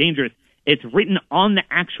extremely dangerous. It's written on the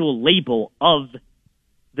actual label of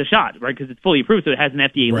the shot, right? Because it's fully approved, so it has an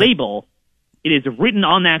FDA label. It is written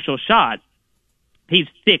on the actual shot, page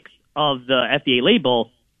 6 of the FDA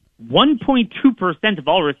label. 1.2% of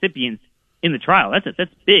all recipients in the trial.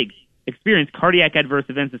 That's big. Experienced cardiac adverse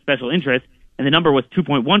events of special interest, and the number was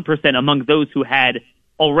 2.1% among those who had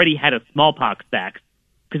already had a smallpox vax.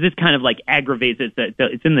 Because this kind of like aggravates it.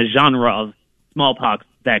 It's in the genre of smallpox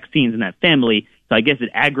vaccines in that family, so I guess it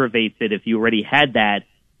aggravates it if you already had that.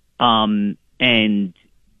 And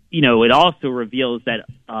it also reveals that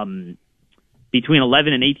between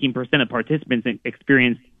 11 and 18% of participants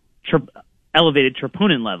experienced elevated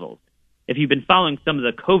troponin levels. If you've been following some of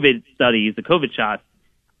the COVID studies, the COVID shots,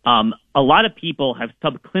 a lot of people have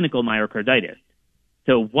subclinical myocarditis.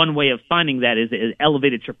 So one way of finding that is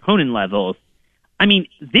elevated troponin levels. I mean,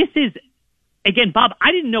 this is, again, Bob,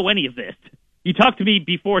 I didn't know any of this. You talked to me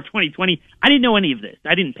before 2020. I didn't know any of this.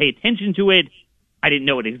 I didn't pay attention to it. I didn't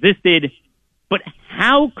know it existed. But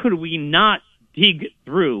how could we not dig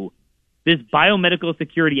through this biomedical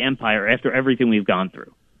security empire after everything we've gone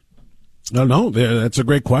through? No, that's a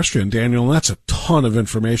great question, Daniel. And that's a ton of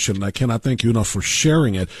information, and I cannot thank you enough for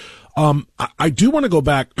sharing it. I do want to go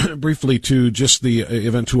back briefly to just the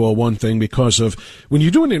Event 201 thing, because of when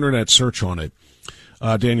you do an internet search on it,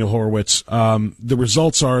 Daniel Horowitz, the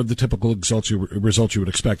results are the typical results you would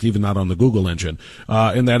expect, even not on the Google engine.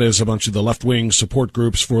 And that is a bunch of the left-wing support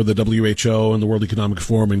groups for the WHO and the World Economic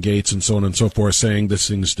Forum and Gates and so on and so forth saying this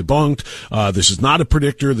thing's debunked. This is not a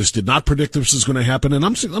predictor. This did not predict this was going to happen. And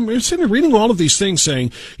I'm sitting there reading all of these things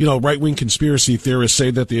saying, right-wing conspiracy theorists say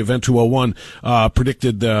that the Event 201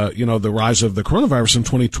 predicted the rise of the coronavirus in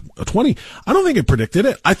 2020. I don't think it predicted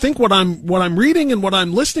it. I think what I'm reading and what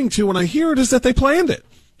I'm listening to when I hear it is that they planned it,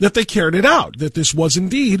 that they carried it out, that this was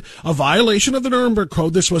indeed a violation of the Nuremberg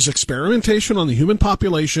Code. This was experimentation on the human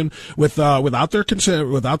population without their consent,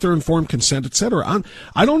 without their informed consent, etc.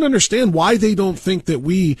 I don't understand why they don't think that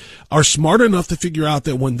we are smart enough to figure out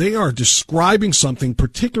that when they are describing something,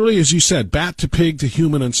 particularly, as you said, bat to pig to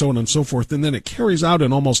human and so on and so forth, and then it carries out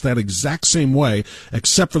in almost that exact same way,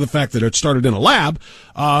 except for the fact that it started in a lab,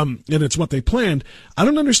 and it's what they planned. I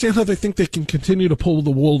don't understand how they think they can continue to pull the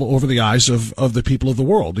wool over the eyes of the people of the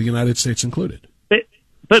world, the United States included.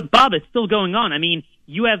 But Bob, it's still going on. I mean,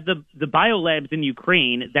 you have the biolabs in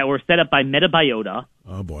Ukraine that were set up by Metabiota,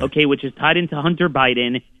 which is tied into Hunter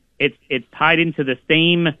Biden. It's tied into the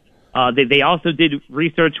same. They also did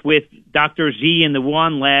research with Dr. Xi in the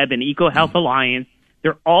Wuhan lab and EcoHealth Alliance.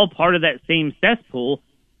 They're all part of that same cesspool,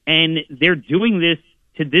 and they're doing this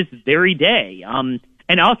to this very day.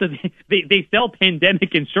 And also, they sell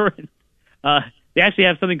pandemic insurance. They actually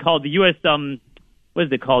have something called the U.S. What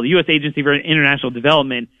is it called? The U.S. Agency for International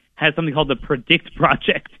Development has something called the PREDICT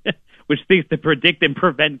Project, which seeks to predict and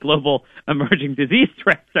prevent global emerging disease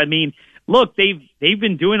threats. I mean, look, they've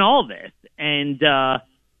been doing all this, and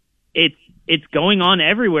it's going on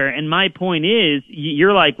everywhere. And my point is,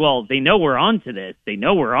 you're like, well, they know we're onto this. They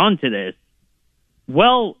know we're onto this.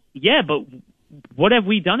 Well, yeah, but what have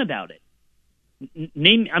we done about it?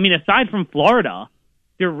 Aside from Florida,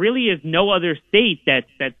 there really is no other state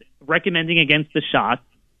that's recommending against the shots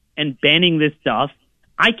and banning this stuff.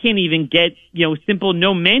 I can't even get, simple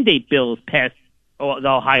no mandate bills past the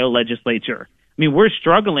Ohio legislature. I mean, we're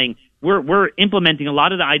struggling. We're implementing a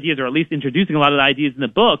lot of the ideas, or at least introducing a lot of the ideas in the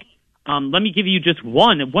book. Let me give you just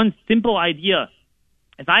one simple idea.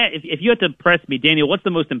 If you had to press me, Daniel, what's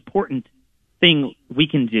the most important thing we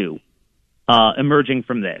can do emerging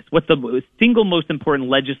from this? What's the single most important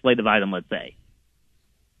legislative item, let's say?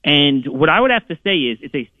 And what I would have to say is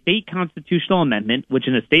it's a state constitutional amendment, which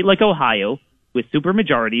in a state like Ohio, with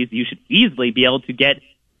supermajorities, you should easily be able to get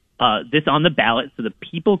this on the ballot so the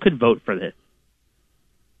people could vote for this.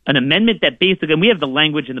 An amendment that basically, and we have the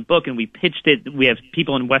language in the book, and we pitched it. We have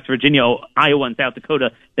people in West Virginia, Iowa, and South Dakota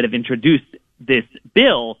that have introduced this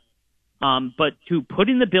bill, but to put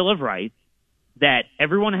in the Bill of Rights that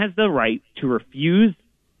everyone has the right to refuse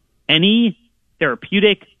any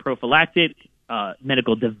therapeutic, prophylactic,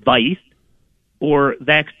 medical device or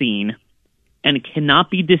vaccine, and cannot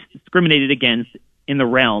be discriminated against in the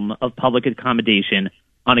realm of public accommodation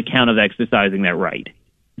on account of exercising that right.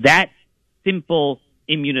 That simple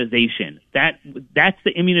immunization. That's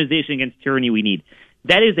the immunization against tyranny we need.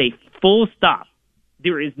 That is a full stop.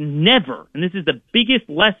 There is never, and this is the biggest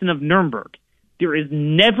lesson of Nuremberg, there is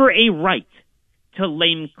never a right to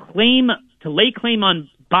lay claim on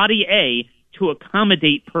body A to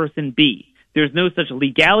accommodate person B. There's no such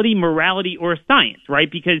legality, morality, or science,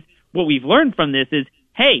 right? Because what we've learned from this is,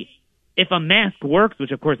 hey, if a mask works,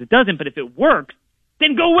 which of course it doesn't, but if it works,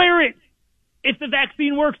 then go wear it. If the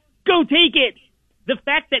vaccine works, go take it. The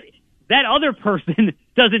fact that that other person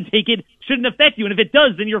doesn't take it shouldn't affect you, and if it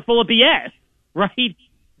does, then you're full of BS, right?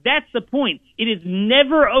 That's the point. It is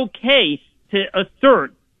never okay to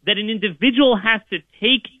assert that an individual has to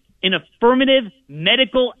take an affirmative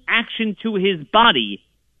medical action to his body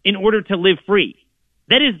in order to live free.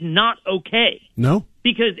 That is not okay. No.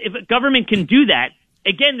 Because if a government can do that,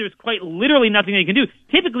 again, there's quite literally nothing they can do.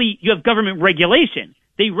 Typically, you have government regulation.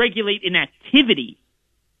 They regulate an activity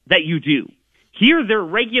that you do. Here, they're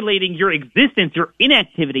regulating your existence, your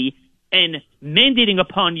inactivity, and mandating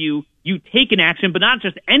upon you, you take an action, but not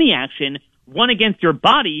just any action, one against your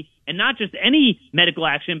body, and not just any medical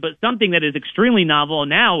action, but something that is extremely novel and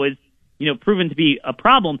now is, proven to be a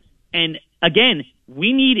problem. And again,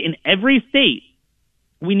 we need in every state,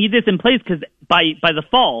 we need this in place because by the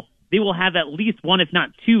fall, they will have at least one, if not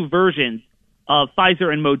two versions of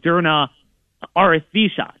Pfizer and Moderna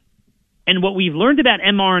RSV shots. And what we've learned about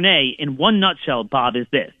mRNA in one nutshell, Bob, is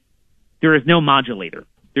this. There is no modulator.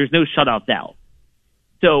 There's no shutoff valve.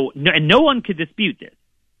 So, and no one could dispute this.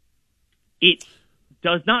 It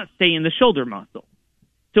does not stay in the shoulder muscle.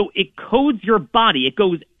 So it codes your body. It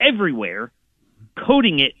goes everywhere,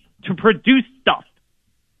 coding it to produce stuff.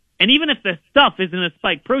 And even if the stuff isn't a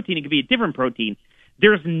spike protein, it could be a different protein.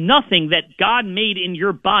 There's nothing that God made in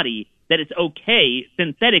your body that is okay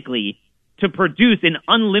synthetically to produce in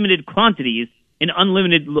unlimited quantities in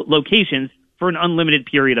unlimited locations for an unlimited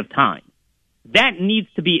period of time. That needs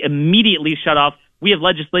to be immediately shut off. We have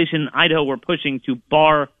legislation in Idaho we're pushing to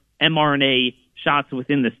bar mRNA shots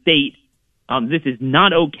within the state. This is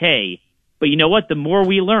not okay. But you know what? The more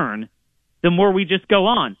we learn, the more we just go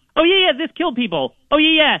on. Oh, yeah, this killed people. Oh,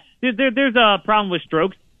 yeah. There's a problem with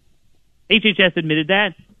strokes. HHS admitted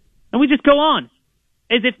that. And we just go on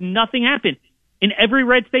as if nothing happened. In every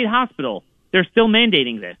red state hospital, they're still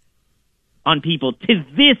mandating this on people to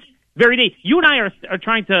this very day. You and I are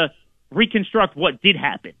trying to reconstruct what did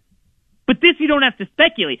happen. But this you don't have to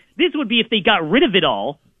speculate. This would be if they got rid of it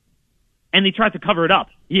all and they tried to cover it up.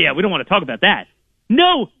 Yeah, we don't want to talk about that.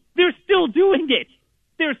 No, they're still doing it.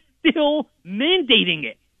 They're still mandating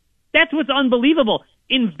it. That's what's unbelievable.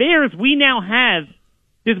 In VAERS, we now have,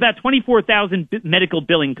 there's about 24,000 medical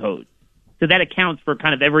billing codes. So that accounts for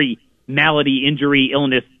kind of every malady, injury,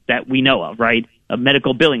 illness that we know of, right? A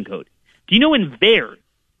medical billing code. Do you know in VAERS,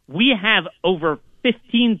 we have over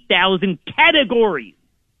 15,000 categories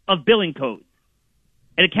of billing codes.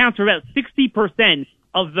 It accounts for about 60%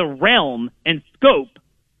 of the realm and scope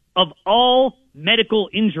of all medical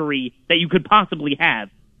injury that you could possibly have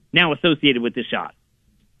now associated with this shot.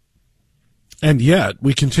 And yet,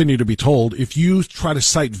 we continue to be told, if you try to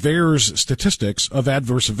cite VAERS statistics of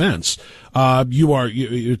adverse events,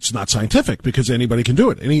 it's not scientific because anybody can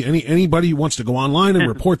do it. Anybody who wants to go online and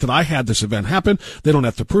report that I had this event happen, they don't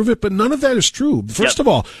have to prove it, but none of that is true. First of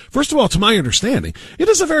all, to my understanding, it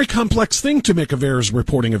is a very complex thing to make a VAERS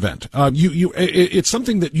reporting event. It's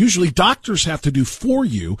something that usually doctors have to do for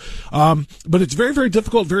you, but it's very, very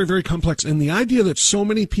difficult, very, very complex. And the idea that so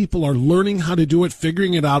many people are learning how to do it,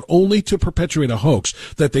 figuring it out, only to perpetuate a hoax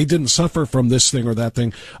that they didn't suffer from this thing or that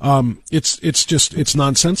thing. It's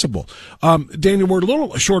nonsensical. Daniel, we're a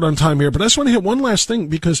little short on time here, but I just want to hit one last thing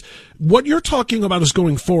because what you're talking about is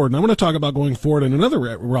going forward. And I want to talk about going forward in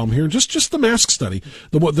another realm here, just the mask study,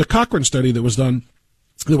 the Cochrane study that was done.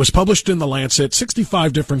 That was published in The Lancet,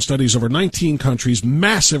 65 different studies over 19 countries,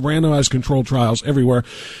 massive randomized controlled trials everywhere.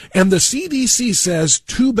 And the CDC says,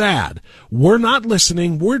 too bad. We're not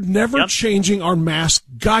listening. We're never changing our mask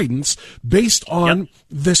guidance based on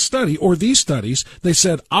this study or these studies. They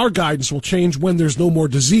said our guidance will change when there's no more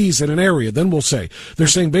disease in an area. Then we'll say. They're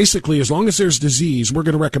saying basically as long as there's disease, we're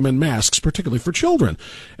going to recommend masks, particularly for children.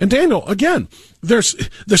 And Daniel, again, the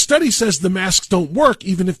study says the masks don't work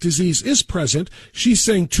even if disease is present. She's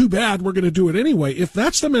saying, too bad, we're going to do it anyway. If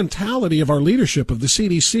that's the mentality of our leadership of the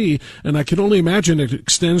CDC, and I can only imagine it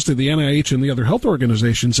extends to the NIH and the other health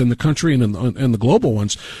organizations in the country and the global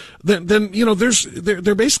ones, then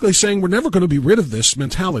they're basically saying we're never going to be rid of this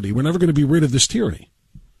mentality. We're never going to be rid of this tyranny.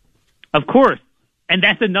 Of course. And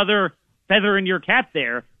that's another feather in your cap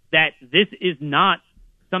there, that this is not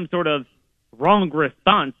some sort of wrong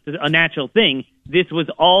response to a natural thing. This was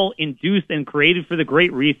all induced and created for the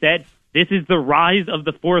Great Reset. This is the rise of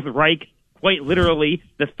the Fourth Reich, quite literally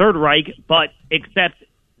the Third Reich, but except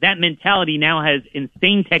that mentality now has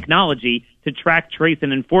insane technology to track, trace,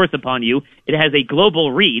 and enforce upon you. It has a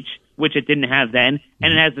global reach, which it didn't have then,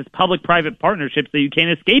 and it has this public-private partnership so you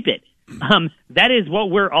can't escape it. That is what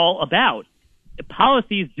we're all about.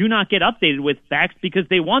 Policies do not get updated with facts because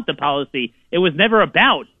they want the policy. It was never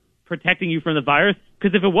about protecting you from the virus,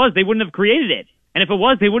 because if it was, they wouldn't have created it. And if it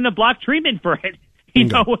was, they wouldn't have blocked treatment for it. You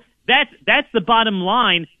know, that's the bottom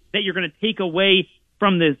line that you're going to take away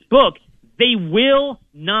from this book. They will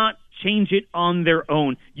not change it on their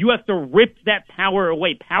own. You have to rip that power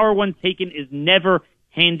away. Power once taken is never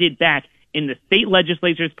handed back. In the state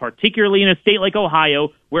legislatures, particularly in a state like Ohio,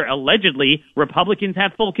 where allegedly Republicans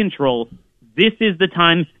have full control, this is the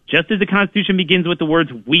time, just as the Constitution begins with the words,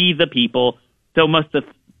 "we the people," so must the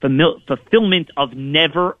fulfillment of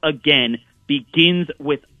never again begins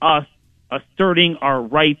with us asserting our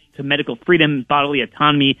rights to medical freedom and bodily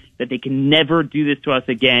autonomy, that they can never do this to us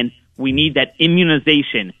again. We need that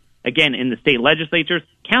immunization, again, in the state legislatures,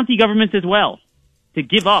 county governments as well, to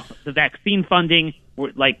give up the vaccine funding,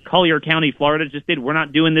 like Collier County, Florida just did. We're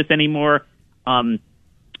not doing this anymore.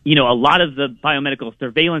 You know, a lot of the biomedical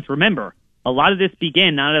surveillance, remember, a lot of this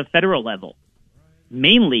began not at a federal level.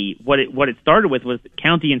 Mainly what it started with was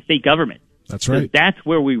county and state government. That's right. So that's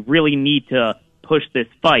where we really need to push this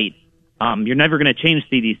fight. You're never going to change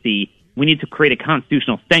CDC. We need to create a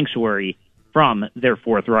constitutional sanctuary from their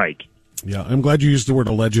Fourth Reich. Yeah, I'm glad you used the word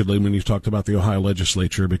allegedly when you talked about the Ohio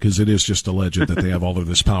legislature, because it is just alleged that they have all of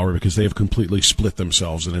this power, because they have completely split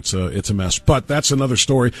themselves, and it's a mess. But that's another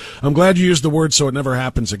story. I'm glad you used the word "so it never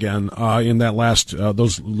happens again" in that last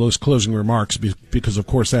those closing remarks, because of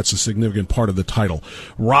course that's a significant part of the title.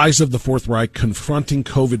 Rise of the Fourth Reich, confronting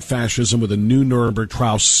COVID fascism with a new Nuremberg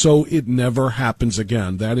trial, so it never happens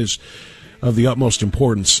again. That is of the utmost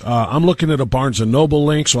importance. I'm looking at a Barnes & Noble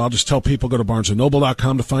link, so I'll just tell people go to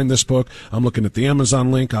barnesandnoble.com to find this book. I'm looking at the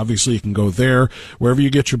Amazon link. Obviously, you can go there, wherever you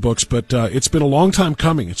get your books. But it's been a long time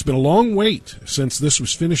coming. It's been a long wait since this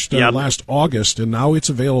was finished last August, and now it's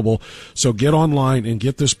available. So get online and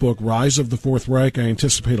get this book, Rise of the Fourth Reich. I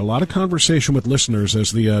anticipate a lot of conversation with listeners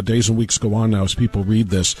as the days and weeks go on now, as people read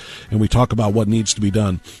this, and we talk about what needs to be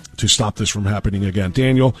done to stop this from happening again.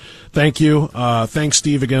 Daniel, thank you. Thanks,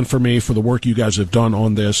 Steve, again for the work you guys have done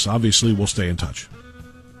on this. Obviously, we'll stay in touch.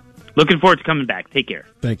 Looking forward to coming back. Take care.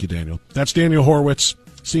 Thank you, Daniel. That's Daniel Horowitz,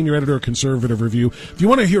 senior editor of Conservative Review. If you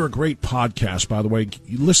want to hear a great podcast, by the way,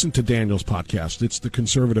 listen to Daniel's podcast. It's The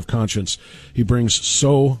Conservative Conscience. He brings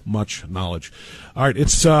so much knowledge. All right,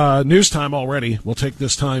 it's news time already. We'll take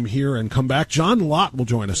this time here and come back. John Lott will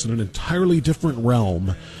join us in an entirely different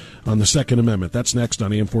realm on the Second Amendment. That's next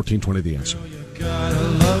on AM 1420, The Answer. You gotta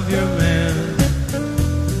love your man.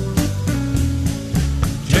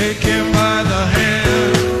 Take him by the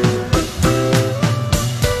hand.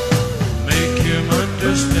 Make him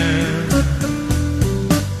understand.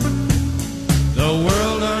 The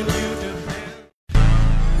world on you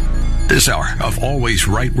depends. This hour of Always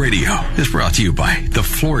Right Radio is brought to you by The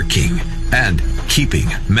Floor King and Keeping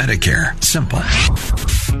Medicare Simple.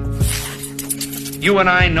 You and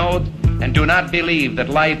I know and do not believe that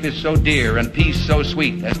life is so dear and peace so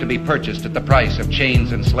sweet as to be purchased at the price of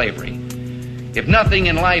chains and slavery. If nothing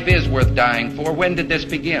in life is worth dying for, when did this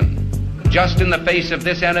begin? Just in the face of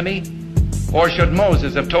this enemy? Or should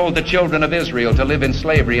Moses have told the children of Israel to live in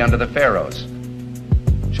slavery under the Pharaohs?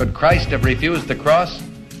 Should Christ have refused the cross?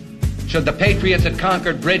 Should the patriots at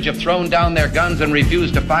Concord Bridge have thrown down their guns and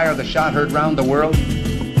refused to fire the shot heard round the world?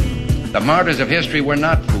 The martyrs of history were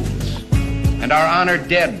not fools. And our honored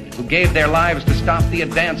dead, who gave their lives to stop the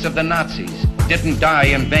advance of the Nazis, didn't die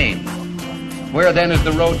in vain. Where then is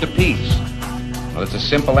the road to peace? Well, it's a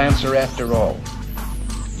simple answer after all.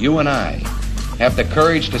 You and I have the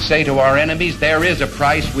courage to say to our enemies, there is a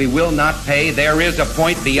price we will not pay. There is a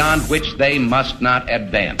point beyond which they must not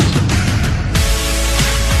advance.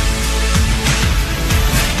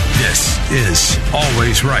 This is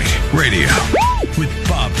Always Right Radio with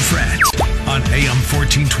Bob Friend on AM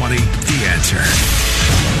 1420, The Answer.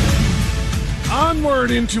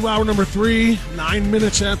 Onward into hour number 3, 9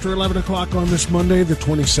 minutes after 11 o'clock on this Monday, the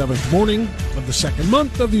 27th morning of the second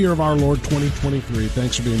month of the year of our Lord 2023.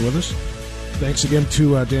 Thanks for being with us. Thanks again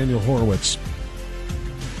to Daniel Horowitz.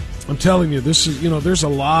 I'm telling you, this is, there's a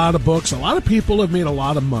lot of books. A lot of people have made a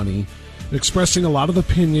lot of money expressing a lot of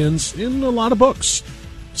opinions in a lot of books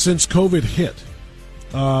since COVID hit.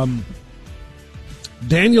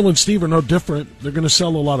 Daniel and Steve are no different. They're going to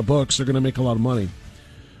sell a lot of books. They're going to make a lot of money.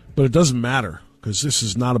 But it doesn't matter. because this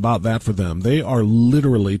is not about that for them. They are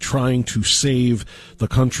literally trying to save the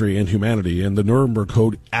country and humanity, and the Nuremberg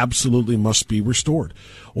Code absolutely must be restored,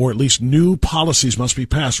 or at least new policies must be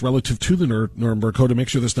passed relative to the Nuremberg Code to make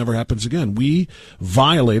sure this never happens again. We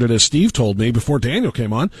violated, as Steve told me before Daniel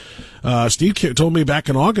came on, Steve told me back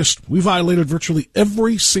in August, we violated virtually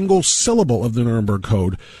every single syllable of the Nuremberg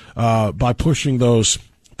Code by pushing those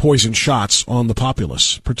poison shots on the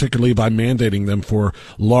populace, particularly by mandating them for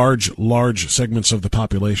large segments of the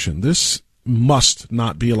population. This must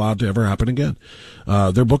not be allowed to ever happen again.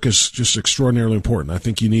 Their book is just extraordinarily important. I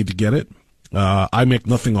think you need to get it. I make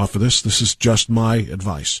nothing off of this. This is just my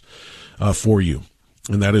advice for you.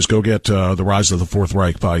 And that is go get The Rise of the Fourth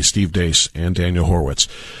Reich by Steve Deace and Daniel Horowitz.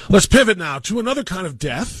 Let's pivot now to another kind of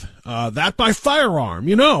death, that by firearm.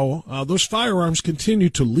 You know, those firearms continue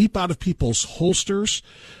to leap out of people's holsters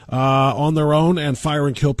on their own and fire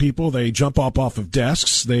and kill people. They jump off of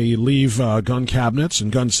desks. They leave gun cabinets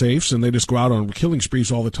and gun safes, and they just go out on killing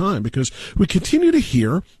sprees all the time because we continue to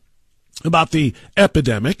hear about the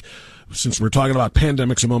epidemic, since we were talking about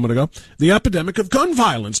pandemics a moment ago, the epidemic of gun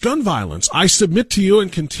violence. I submit to you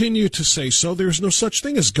and continue to say so. There's no such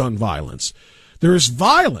thing as gun violence. There is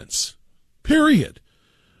violence, period.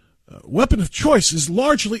 Weapon of choice is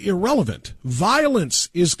largely irrelevant. Violence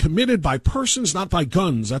is committed by persons, not by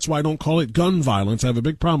guns. That's why I don't call it gun violence. I have a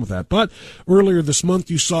big problem with that. But earlier this month,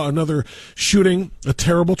 you saw another shooting, a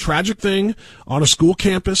terrible, tragic thing on a school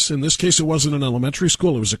campus. In this case, it wasn't an elementary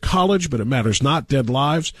school. It was a college, but it matters not. Dead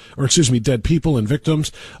people and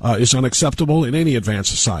victims is unacceptable in any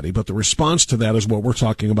advanced society. But the response to that is what we're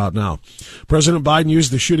talking about now. President Biden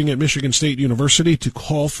used the shooting at Michigan State University to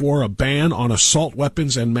call for a ban on assault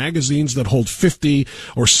weapons and magazines that hold 50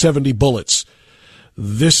 or 70 bullets.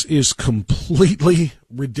 This is completely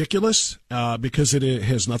ridiculous because it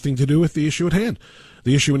has nothing to do with the issue at hand.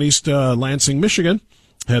 The issue in East Lansing, Michigan,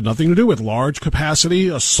 had nothing to do with large capacity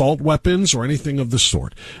assault weapons or anything of the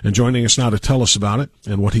sort. And joining us now to tell us about it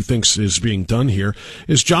and what he thinks is being done here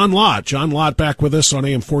is John Lott. John Lott back with us on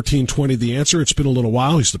AM 1420 The Answer. It's been a little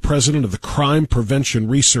while. He's the president of the Crime Prevention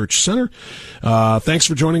Research Center. Thanks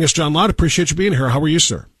for joining us, John Lott. Appreciate you being here. How are you,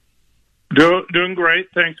 sir? Doing great.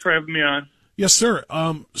 Thanks for having me on. Yes, sir.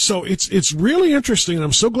 So it's really interesting, and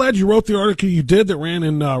I'm so glad you wrote the article you did that ran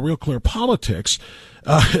in Real Clear Politics,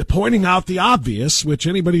 pointing out the obvious, which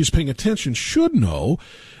anybody who's paying attention should know,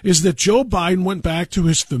 is that Joe Biden went back to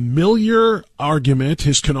his familiar argument,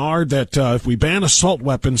 his canard, that if we ban assault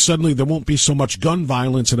weapons, suddenly there won't be so much gun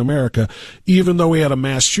violence in America, even though we had a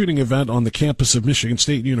mass shooting event on the campus of Michigan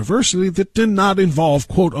State University that did not involve,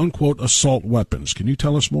 quote-unquote, assault weapons. Can you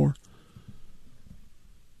tell us more?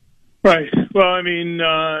 Right. Well, I mean,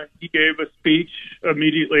 he gave a speech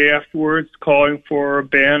immediately afterwards calling for a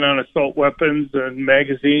ban on assault weapons and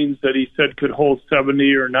magazines that he said could hold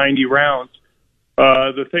 70 or 90 rounds.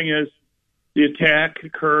 The thing is, the attack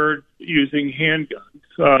occurred using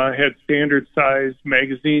handguns, had standard-sized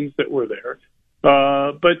magazines that were there.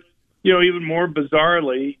 But, you know, even more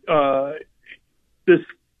bizarrely, this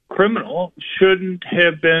criminal shouldn't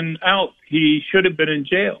have been out. He should have been in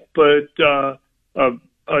jail. But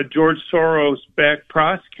a George Soros-backed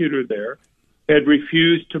prosecutor there had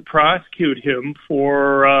refused to prosecute him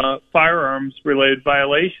for firearms-related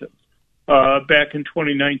violations back in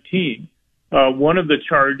 2019. One of the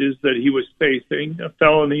charges that he was facing, a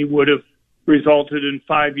felony, would have resulted in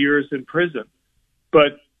 5 years in prison.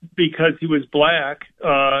 But because he was black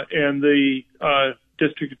and the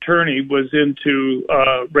district attorney was into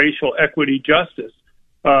racial equity justice,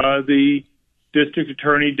 the district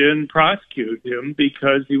attorney didn't prosecute him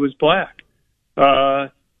because he was black.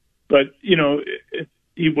 But, you know,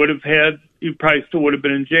 he probably still would have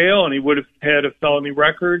been in jail, and he would have had a felony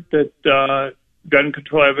record that gun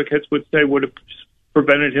control advocates would say would have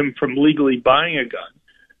prevented him from legally buying a gun.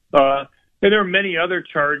 And there are many other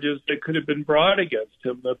charges that could have been brought against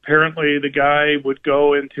him. Apparently, the guy would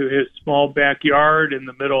go into his small backyard in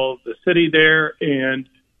the middle of the city there and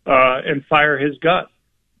fire his gun.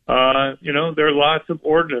 You know, there are lots of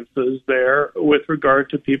ordinances there with regard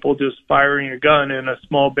to people just firing a gun in a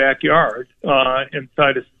small backyard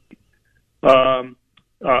inside a city.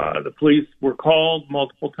 The police were called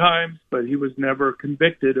multiple times, but he was never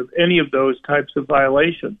convicted of any of those types of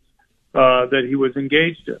violations that he was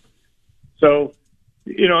engaged in. So,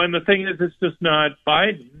 you know, and the thing is, it's just not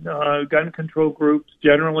Biden. Gun control groups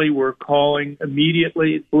generally were calling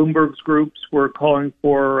immediately. Bloomberg's groups were calling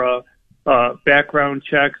for background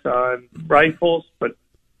checks on rifles, but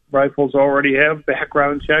rifles already have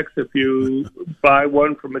background checks if you buy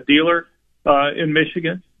one from a dealer in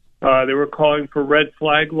Michigan. They were calling for red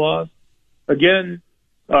flag laws. Again,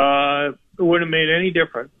 it wouldn't have made any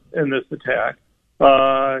difference in this attack.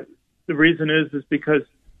 The reason is because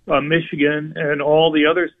Michigan and all the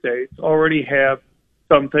other states already have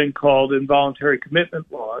something called involuntary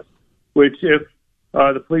commitment laws, which if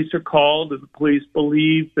the police are called and the police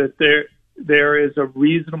believe that there is a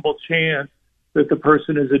reasonable chance that the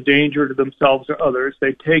person is a danger to themselves or others,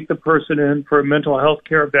 they take the person in for a mental health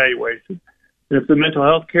care evaluation. And if the mental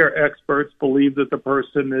health care experts believe that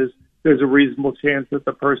there's a reasonable chance that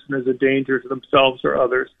the person is a danger to themselves or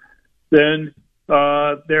others, then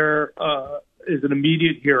there is an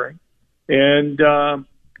immediate hearing. And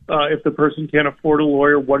if the person can't afford a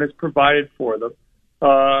lawyer, one is provided for them.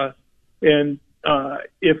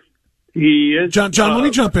 If he is... John, let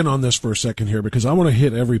me jump in on this for a second here, because I want to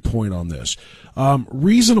hit every point on this.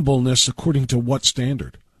 Reasonableness according to what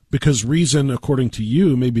standard? Because reason, according to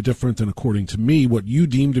you, may be different than according to me. What you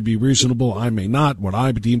deem to be reasonable, I may not. What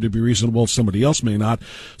I deem to be reasonable, somebody else may not.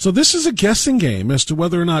 So this is a guessing game as to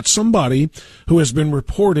whether or not somebody who has been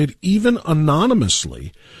reported, even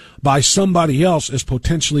anonymously, by somebody else as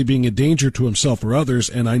potentially being a danger to himself or others,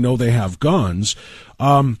 and I know they have guns,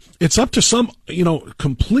 it's up to some,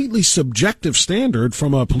 completely subjective standard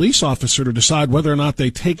from a police officer to decide whether or not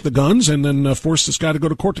they take the guns and then force this guy to go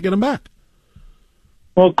to court to get them back.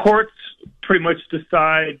 Well, courts pretty much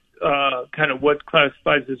decide kind of what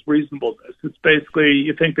classifies as reasonableness. It's basically,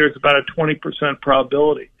 you think there's about a 20%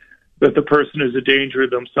 probability that the person is a danger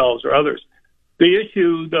to themselves or others. The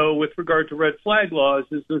issue, though, with regard to red flag laws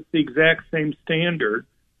is it's the exact same standard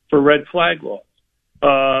for red flag laws.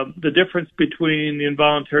 The difference between the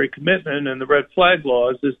involuntary commitment and the red flag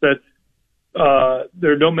laws is that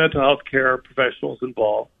there are no mental health care professionals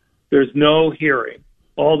involved. There's no hearing.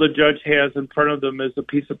 All the judge has in front of them is a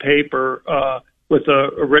piece of paper with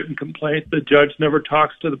a written complaint. The judge never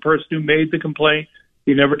talks to the person who made the complaint.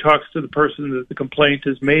 He never talks to the person that the complaint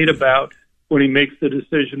is made about when he makes the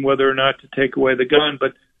decision whether or not to take away the gun.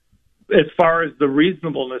 But as far as the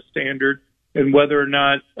reasonableness standard and whether or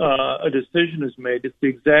not a decision is made, it's the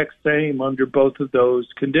exact same under both of those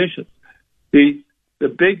conditions. The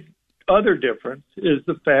big other difference is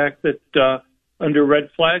the fact that under red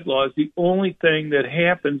flag laws, the only thing that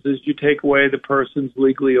happens is you take away the person's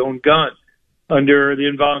legally owned gun. Under the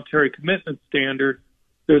involuntary commitment standard,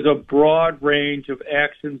 there's a broad range of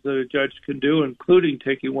actions that a judge can do, including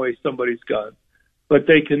taking away somebody's gun. But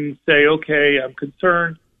they can say, okay, I'm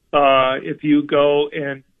concerned if you go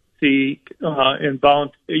and see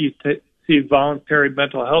voluntary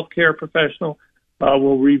mental health care professional,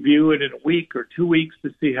 we'll review it in a week or 2 weeks to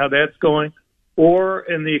see how that's going. Or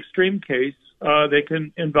in the extreme case, they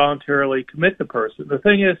can involuntarily commit the person. The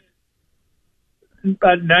thing is,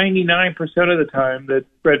 about 99% of the time that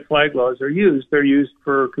red flag laws are used, they're used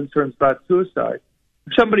for concerns about suicide.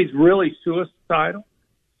 If somebody's really suicidal,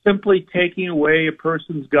 simply taking away a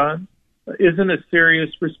person's gun isn't a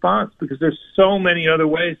serious response because there's so many other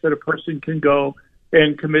ways that a person can go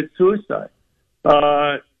and commit suicide.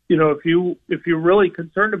 If you're really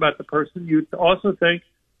concerned about the person, you'd also think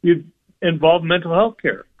you'd involve mental health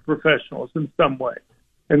care professionals in some way.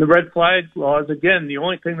 And the red flag laws, again, the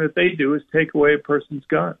only thing that they do is take away a person's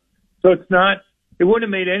gun. So it wouldn't have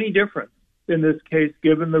made any difference in this case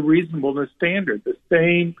given the reasonableness standard. The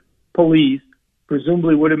same police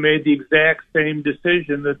presumably would have made the exact same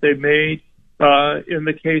decision that they made in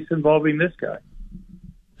the case involving this guy.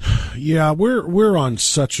 Yeah, we're on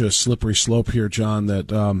such a slippery slope here, John,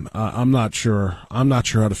 that I'm not sure how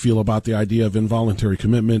to feel about the idea of involuntary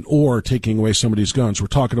commitment or taking away somebody's guns. We're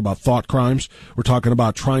talking about thought crimes. We're talking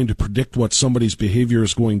about trying to predict what somebody's behavior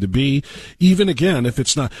is going to be. Even again, if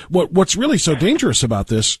it's not what's really so dangerous about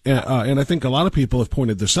this, and I think a lot of people have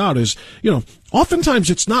pointed this out, is oftentimes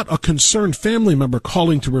it's not a concerned family member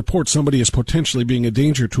calling to report somebody as potentially being a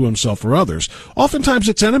danger to himself or others. Oftentimes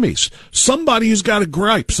it's enemies. Somebody who's got a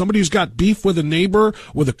gripe, somebody who's got beef with a neighbor,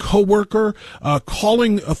 with a coworker,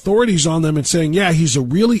 calling authorities on them and saying, yeah, he's a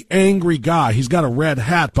really angry guy. He's got a red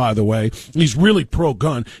hat, by the way. He's really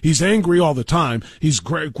pro-gun. He's angry all the time. He's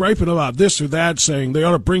griping about this or that, saying they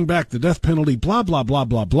ought to bring back the death penalty, blah, blah, blah,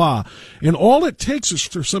 blah, blah. And all it takes is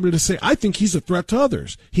for somebody to say, I think he's a threat to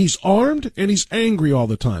others. He's armed and he's angry all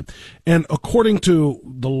the time. And according to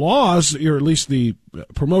the laws, or at least the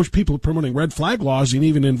people promoting red flag laws and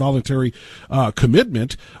even involuntary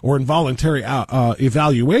commitment or involuntary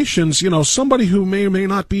evaluations, somebody who may or may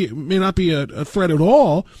not be a threat at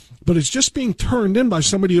all, but is just being turned in by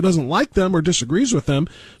somebody who doesn't like them or disagrees with them,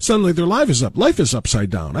 suddenly their life is upside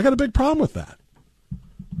down. I got a big problem with that.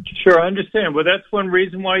 Sure, I understand. But that's one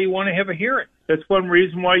reason why you want to have a hearing. That's one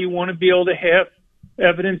reason why you want to be able to have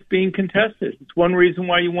evidence being contested. It's one reason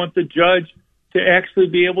why you want the judge to actually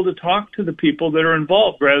be able to talk to the people that are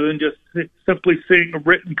involved rather than just simply seeing a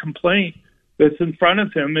written complaint that's in front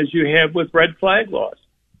of him as you have with red flag laws.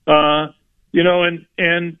 And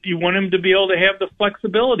you want him to be able to have the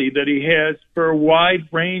flexibility that he has for a wide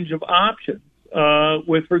range of options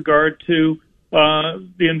with regard to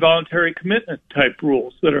the involuntary commitment type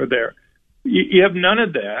rules that are there. You have none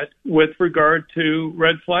of that with regard to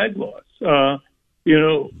red flag laws,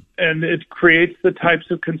 and it creates the types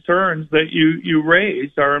of concerns that you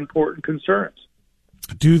raised are important concerns.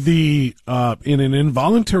 Do in an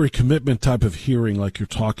involuntary commitment type of hearing like you're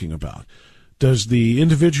talking about, does the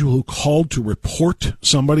individual who called to report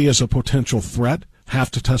somebody as a potential threat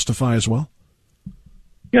have to testify as well?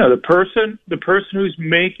 Yeah, the person who's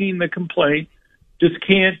making the complaint just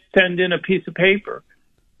can't send in a piece of paper.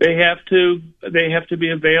 They have to be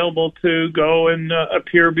available to go and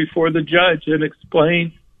appear before the judge and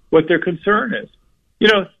explain what their concern is.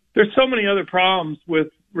 There's so many other problems with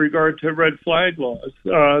regard to red flag laws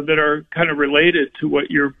that are kind of related to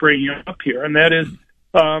what you're bringing up here, and that is,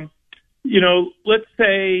 let's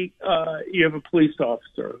say you have a police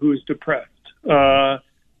officer who is depressed.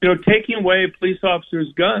 Taking away a police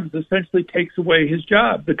officer's guns essentially takes away his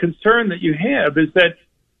job. The concern that you have is that,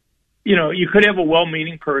 you could have a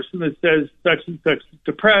well-meaning person that says such and such is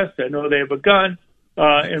depressed, I know they have a gun,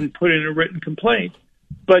 and put in a written complaint.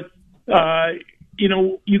 But,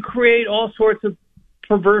 you create all sorts of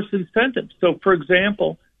perverse incentives. So, for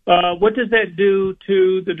example, what does that do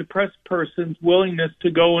to the depressed person's willingness to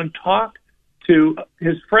go and talk to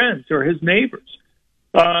his friends or his neighbors?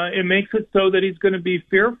 It makes it so that he's going to be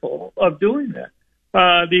fearful of doing that.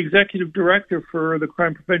 The executive director for the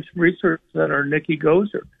Crime Prevention Research Center, Nikki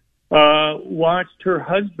Gozer, watched her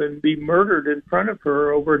husband be murdered in front of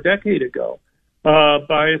her over a decade ago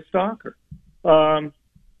by a stalker.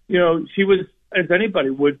 She was, as anybody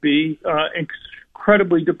would be,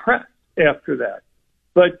 incredibly depressed after that.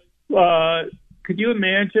 But could you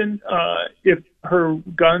imagine if her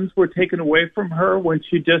guns were taken away from her when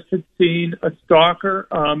she just had seen a stalker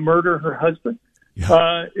murder her husband?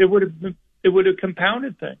 Yeah. It would have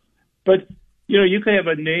compounded things. But you could have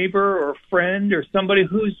a neighbor or a friend or somebody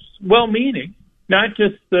who's well-meaning, not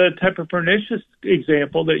just the type of pernicious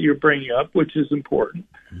example that you're bringing up, which is important,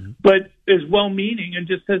 but is well-meaning and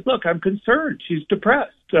just says, look, I'm concerned. She's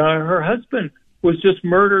depressed. Her husband was just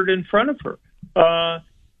murdered in front of her,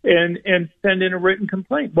 and send in a written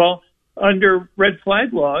complaint. Well, under red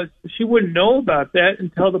flag laws, she wouldn't know about that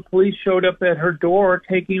until the police showed up at her door,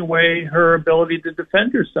 taking away her ability to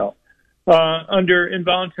defend herself. Under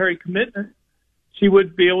involuntary commitment, she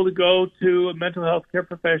would be able to go to a mental health care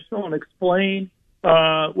professional and explain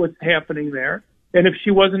what's happening there. And if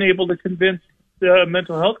she wasn't able to convince the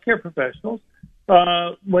mental health care professionals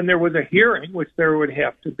when there was a hearing, which there would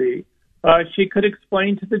have to be, she could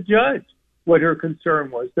explain to the judge what her concern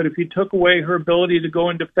was, that if you took away her ability to go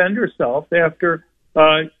and defend herself after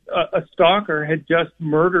a stalker had just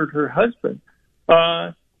murdered her husband,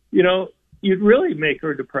 you'd really make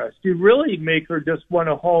her depressed. You'd really make her just want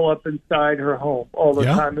to haul up inside her home all the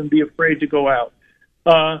time and be afraid to go out.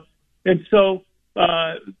 And so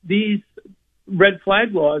these red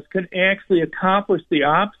flag laws can actually accomplish the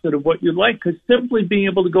opposite of what you'd like, because simply being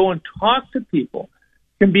able to go and talk to people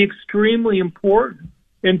can be extremely important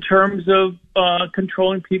in terms of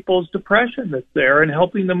controlling people's depression that's there and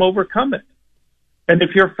helping them overcome it. And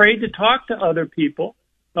if you're afraid to talk to other people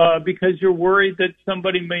because you're worried that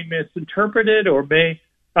somebody may misinterpret it or may,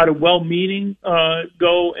 out of well-meaning,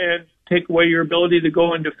 go and take away your ability to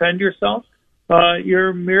go and defend yourself,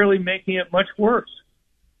 you're merely making it much worse.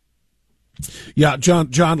 Yeah, John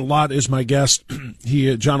Lott is my guest.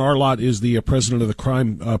 John R. Lott is the president of the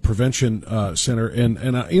Crime Prevention Center,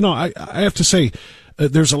 and I have to say,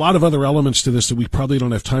 there's a lot of other elements to this that we probably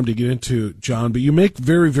don't have time to get into, John, but you make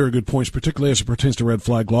very, very good points, particularly as it pertains to red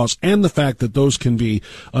flag laws and the fact that those can be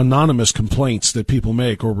anonymous complaints that people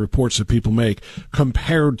make or reports that people make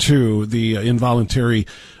compared to the involuntary,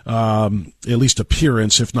 at least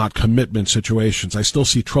appearance, if not commitment situations. I still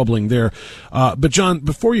see troubling there. But John,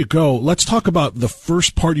 before you go, let's talk about the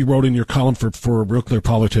first part you wrote in your column for Real Clear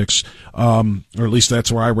Politics, or at least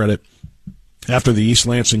that's where I read it, after the East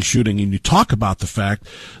Lansing shooting, and you talk about the fact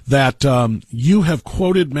that you have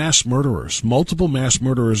quoted multiple mass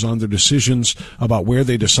murderers on their decisions about where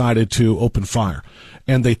they decided to open fire.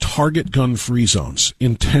 and they target gun-free zones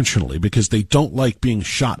intentionally because they don't like being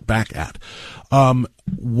shot back at.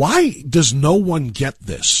 Why does no one get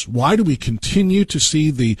this? Why do we continue to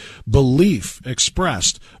see the belief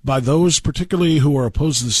expressed by those particularly who are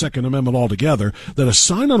opposed to the Second Amendment altogether that a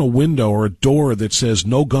sign on a window or a door that says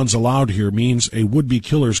no guns allowed here means a would-be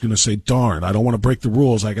killer is going to say, darn, I don't want to break the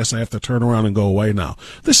rules. I guess I have to turn around and go away now.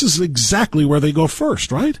 This is exactly where they go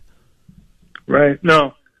first, right? Right.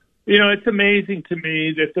 No. It's amazing to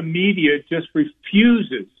me that the media just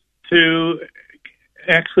refuses to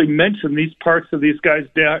actually mention these parts of these guys'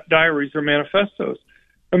 diaries or manifestos.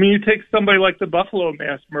 I mean, you take somebody like the Buffalo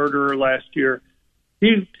mass murderer last year.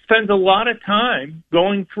 He spends a lot of time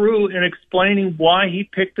going through and explaining why he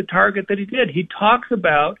picked the target that he did. He talks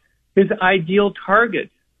about his ideal target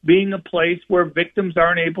being a place where victims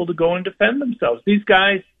aren't able to go and defend themselves. These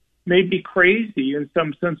guys may be crazy in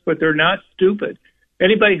some sense, but they're not stupid.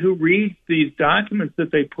 Anybody who reads these documents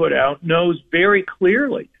that they put out knows very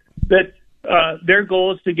clearly that their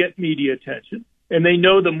goal is to get media attention, and they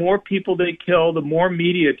know the more people they kill, the more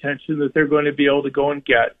media attention that they're going to be able to go and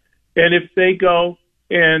get. And if they go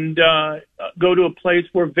and go to a place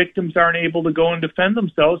where victims aren't able to go and defend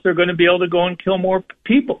themselves, they're going to be able to go and kill more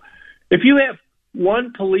people. If you have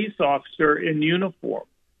one police officer in uniform,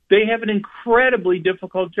 they have an incredibly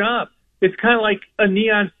difficult job. It's kind of like a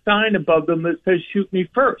neon sign above them that says, shoot me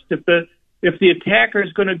first. If the attacker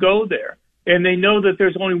is going to go there, and they know that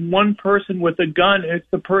there's only one person with a gun, and it's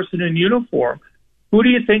the person in uniform, who do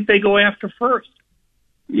you think they go after first?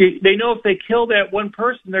 They know if they kill that one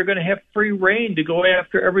person, they're going to have free reign to go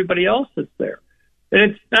after everybody else that's there.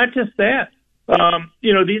 And it's not just that.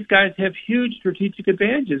 These guys have huge strategic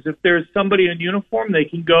advantages. If there's somebody in uniform, they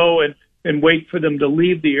can go and wait for them to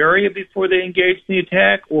leave the area before they engage in the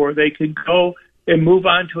attack, or they can go and move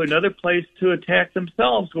on to another place to attack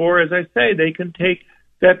themselves. Or, as I say, they can take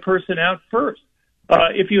that person out first.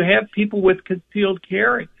 If you have people with concealed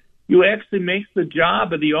carry, you actually make the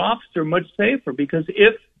job of the officer much safer, because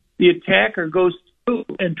if the attacker goes through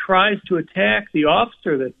and tries to attack the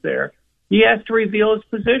officer that's there, he has to reveal his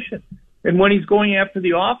position. And when he's going after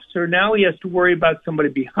the officer, now he has to worry about somebody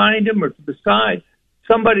behind him or to the side,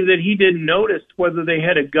 somebody that he didn't notice whether they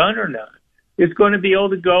had a gun or not, is going to be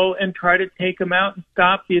able to go and try to take him out and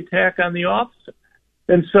stop the attack on the officer.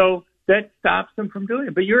 And so that stops them from doing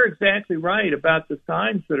it. But you're exactly right about the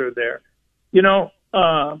signs that are there.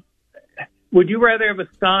 Would you rather have a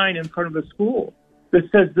sign in front of a school that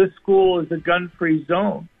says this school is a gun-free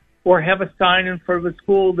zone, or have a sign in front of a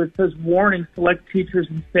school that says warning, select teachers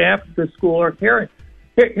and staff at the school are carrying?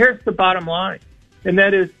 Here's the bottom line, and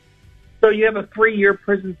that is, so you have a 3-year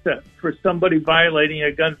prison sentence for somebody violating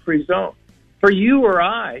a gun-free zone. For you or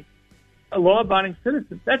I, a law-abiding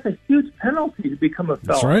citizen, that's a huge penalty to become a felon.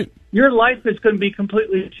 That's right. Your life is going to be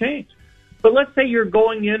completely changed. But let's say you're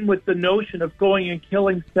going in with the notion of going and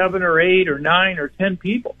killing 7 or 8 or 9 or 10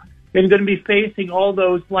 people and going to be facing all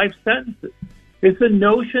those life sentences. Is the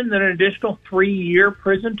notion that an additional 3-year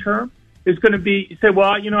prison term is going to be, you say, well,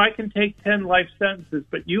 I can take 10 life sentences,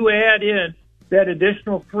 but you add in that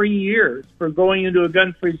additional 3 years for going into a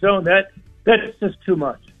gun-free zone, that's just too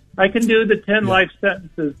much. I can do the 10 life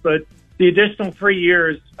sentences, but the additional 3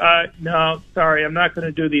 years, no, sorry, I'm not going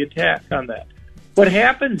to do the attack on that. What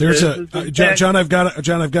happens John, I've got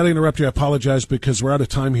to interrupt you. I apologize because we're out of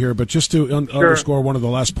time here, but just to underscore one of the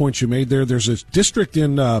last points you made there, there's a district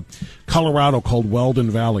in Colorado called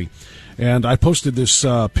Weldon Valley, and I posted this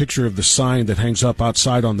picture of the sign that hangs up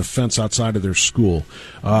outside on the fence outside of their school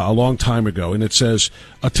a long time ago, and it says,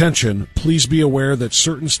 "Attention, please be aware that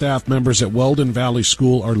certain staff members at Weldon Valley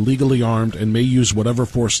School are legally armed and may use whatever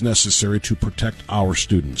force necessary to protect our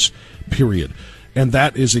students," period. And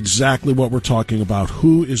that is exactly what we're talking about.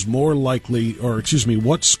 Who is more likely,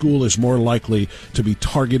 what school is more likely to be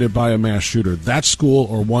targeted by a mass shooter? That school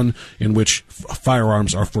or one in which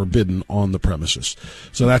firearms are forbidden on the premises.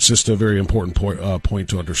 So that's just a very important point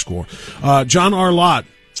to underscore. John R. Lott,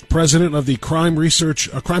 president of the Crime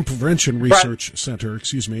Prevention Research Center,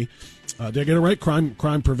 Did I get it right? Crime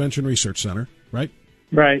Prevention Research Center, right?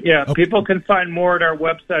 Right, yeah. Okay. People can find more at our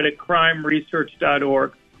website at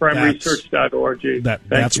crimeresearch.org. crimeresearch.org.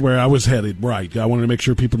 That's where I was headed, right. I wanted to make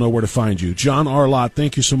sure people know where to find you. John R. Lott,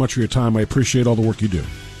 thank you so much for your time. I appreciate all the work you do.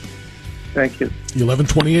 Thank you.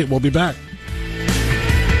 11:28, we'll be back.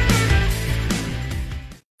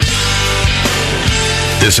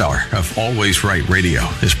 This hour of Always Right Radio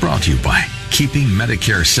is brought to you by Keeping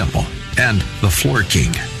Medicare Simple and The Floor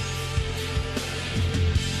King.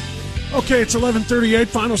 Okay, it's 11:38,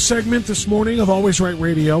 final segment this morning of Always Right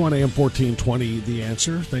Radio on AM 1420, The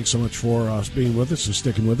Answer. Thanks so much for being with us and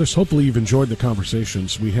sticking with us. Hopefully you've enjoyed the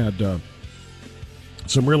conversations. We had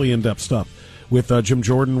some really in-depth stuff with Jim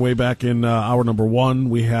Jordan way back in hour number 1.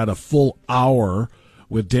 We had a full hour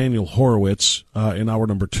with Daniel Horowitz in hour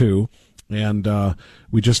number 2. And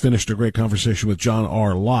we just finished a great conversation with John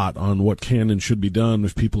R. Lott on what can and should be done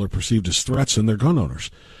if people are perceived as threats and they're gun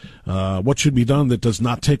owners. What should be done that does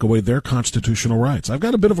not take away their constitutional rights. I've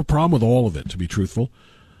got a bit of a problem with all of it, to be truthful.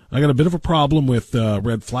 I got a bit of a problem with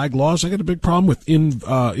red flag laws. I got a big problem with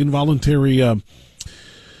involuntary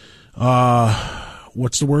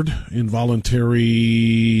what's the word?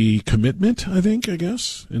 Involuntary commitment, I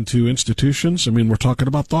guess, into institutions. I mean, we're talking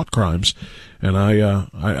about thought crimes, and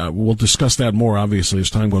I will discuss that more, obviously, as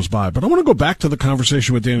time goes by. But I want to go back to the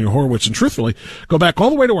conversation with Daniel Horowitz, and truthfully, go back all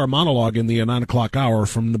the way to our monologue in the 9 o'clock hour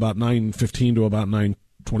from about 9:15 to about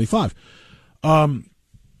 9:25.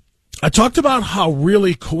 I talked about how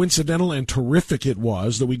really coincidental and terrific it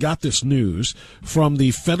was that we got this news from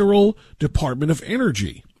the Federal Department of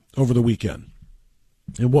Energy over the weekend.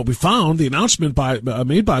 And what we found, the announcement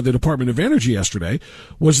made by the Department of Energy yesterday,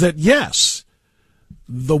 was that, yes,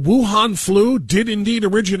 the Wuhan flu did indeed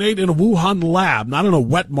originate in a Wuhan lab, not in a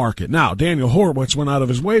wet market. Now, Daniel Horowitz went out of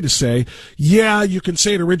his way to say, yeah, you can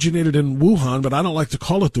say it originated in Wuhan, but I don't like to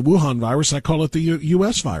call it the Wuhan virus. I call it the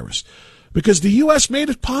U.S. virus, because the U.S. made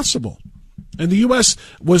it possible. And the U.S.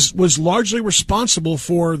 was largely responsible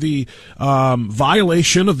for the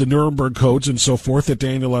violation of the Nuremberg codes and so forth that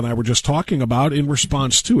Daniel and I were just talking about in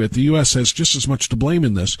response to it. The U.S. has just as much to blame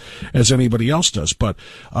in this as anybody else does. But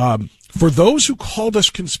for those who called us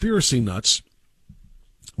conspiracy nuts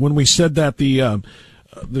when we said that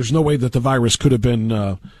there's no way that the virus could have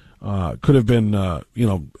been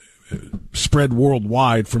spread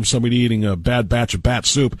worldwide from somebody eating a bad batch of bat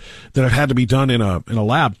soup, that it had to be done in a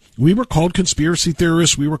lab, we were called conspiracy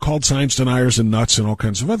theorists, we were called science deniers and nuts and all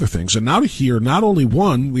kinds of other things. And now to hear not only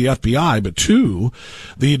one, the FBI, but two,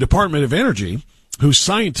 the Department of Energy, whose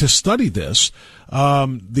scientists studied this,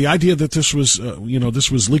 the idea that this was, this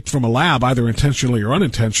was leaked from a lab, either intentionally or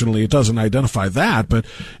unintentionally, it doesn't identify that, but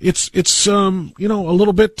it's a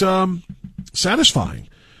little bit satisfying.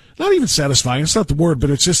 Not even satisfying, it's not the word,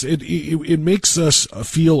 but it's just, it makes us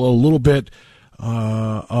feel a little bit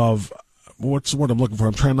of, what's the word I'm looking for?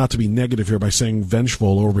 I'm trying not to be negative here by saying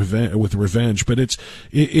vengeful or with revenge, but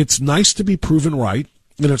it's nice to be proven right,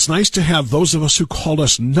 and it's nice to have those of us who called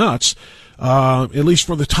us nuts, at least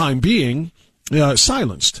for the time being,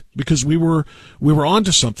 silenced, because we were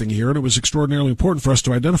onto something here, and it was extraordinarily important for us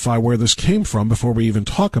to identify where this came from before we even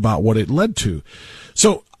talk about what it led to.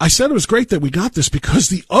 So I said it was great that we got this, because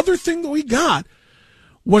the other thing that we got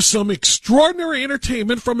was some extraordinary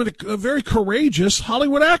entertainment from a very courageous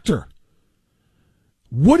Hollywood actor.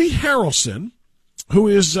 Woody Harrelson, who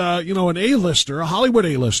is, an A-lister, a Hollywood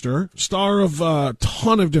A-lister, star of a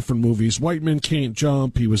ton of different movies. White Men Can't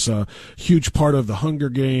Jump. He was a huge part of The Hunger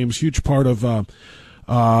Games, huge part of, I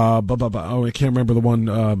can't remember the one,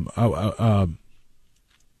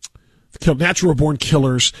 Natural Born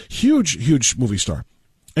Killers. Huge movie star.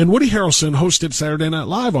 And Woody Harrelson hosted Saturday Night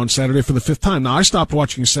Live on Saturday for the 5th time. Now, I stopped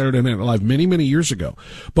watching Saturday Night Live many, many years ago.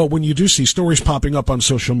 But when you do see stories popping up on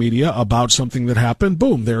social media about something that happened,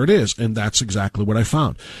 boom, there it is. And that's exactly what I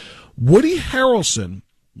found. Woody Harrelson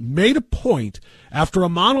made a point, after a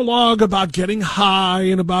monologue about getting high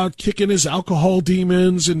and about kicking his alcohol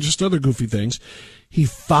demons and just other goofy things, he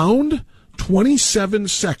found 27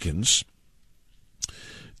 seconds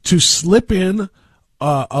to slip in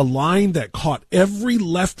a line that caught every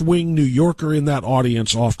left-wing New Yorker in that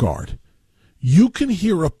audience off guard. You can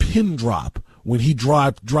hear a pin drop when he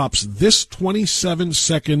drops this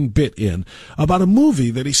 27-second bit in about a movie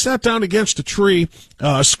that he sat down against a tree,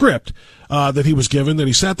 a script that he was given, that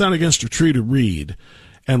he sat down against a tree to read,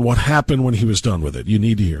 and what happened when he was done with it. You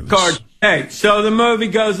need to hear this. Hey, so the movie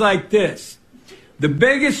goes like this. The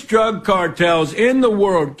biggest drug cartels in the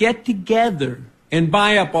world get together and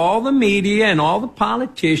buy up all the media and all the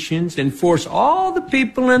politicians and force all the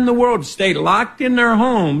people in the world to stay locked in their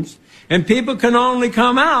homes, and people can only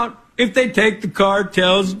come out if they take the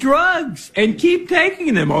cartel's drugs and keep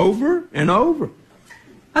taking them over and over.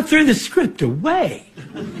 I threw the script away.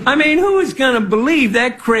 I mean, who is going to believe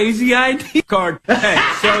that crazy idea? Hey,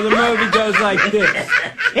 so the movie goes like this.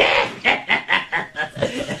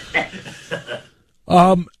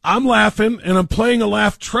 I'm laughing, and I'm playing a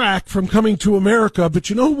laugh track from Coming to America, but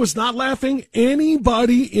you know who was not laughing?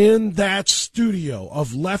 Anybody in that studio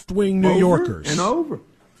of left-wing New Yorkers. And over.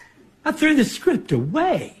 I threw the script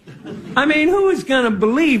away. I mean, who is going to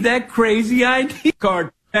believe that crazy idea?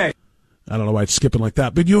 Hey. I don't know why it's skipping like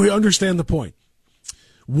that, but you understand the point.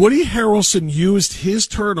 Woody Harrelson used his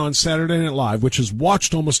turn on Saturday Night Live, which is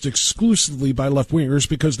watched almost exclusively by left-wingers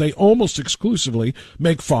because they almost exclusively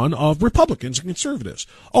make fun of Republicans and conservatives.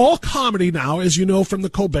 All comedy now, as you know from the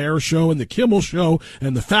Colbert Show and the Kimmel Show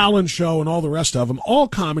and the Fallon Show and all the rest of them, all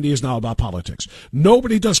comedy is now about politics.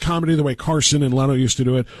 Nobody does comedy the way Carson and Leno used to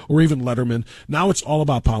do it, or even Letterman. Now it's all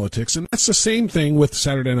about politics, and that's the same thing with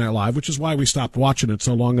Saturday Night Live, which is why we stopped watching it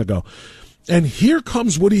so long ago. And here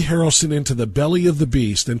comes Woody Harrelson into the belly of the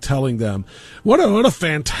beast and telling them, what a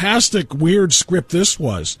fantastic, weird script this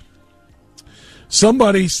was.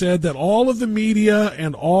 Somebody said that all of the media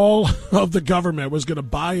and all of the government was going to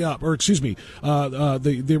buy up, or excuse me,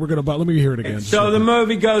 they were going to buy, let me hear it again. So the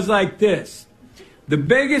movie goes like this. The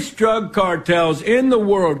biggest drug cartels in the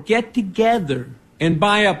world get together and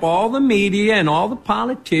buy up all the media and all the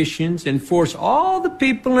politicians and force all the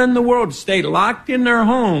people in the world to stay locked in their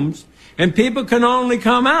homes. And people can only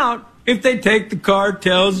come out if they take the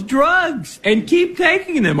cartel's drugs and keep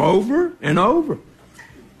taking them over and over.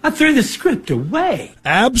 I threw the script away.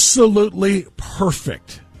 Absolutely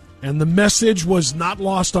perfect. And the message was not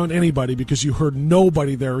lost on anybody because you heard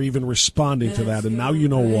nobody there even responding to that, and now you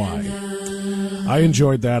know why. I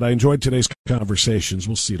enjoyed that. I enjoyed today's conversations.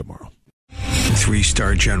 We'll see you tomorrow.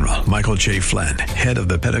 3-star General Michael J. Flynn, head of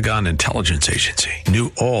the Pentagon Intelligence Agency,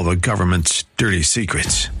 knew all the government's dirty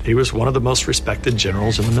secrets. He was one of the most respected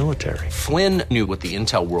generals in the military. Flynn knew what the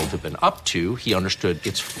intel world had been up to. He understood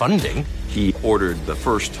its funding. He ordered the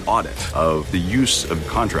first audit of the use of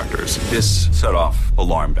contractors. This set off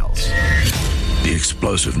alarm bells. The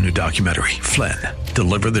explosive new documentary, Flynn,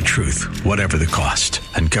 Deliver the Truth, Whatever the Cost,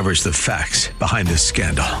 uncovers the facts behind this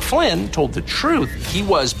scandal. Flynn told the truth. He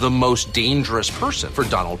was the most dangerous person for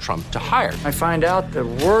Donald Trump to hire. I find out the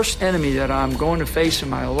worst enemy that I'm going to face in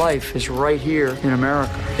my life is right here in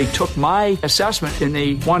America. They took my assessment and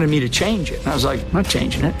they wanted me to change it. And I was like, I'm not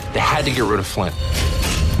changing it. They had to get rid of Flynn.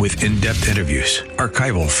 With in-depth interviews,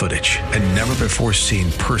 archival footage, and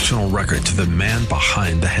never-before-seen personal records of the man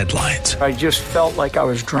behind the headlines. I just felt like I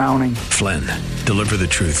was drowning. Flynn, Deliver the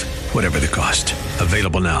Truth, Whatever the Cost.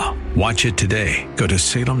 Available now. Watch it today. Go to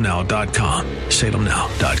salemnow.com.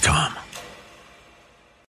 salemnow.com.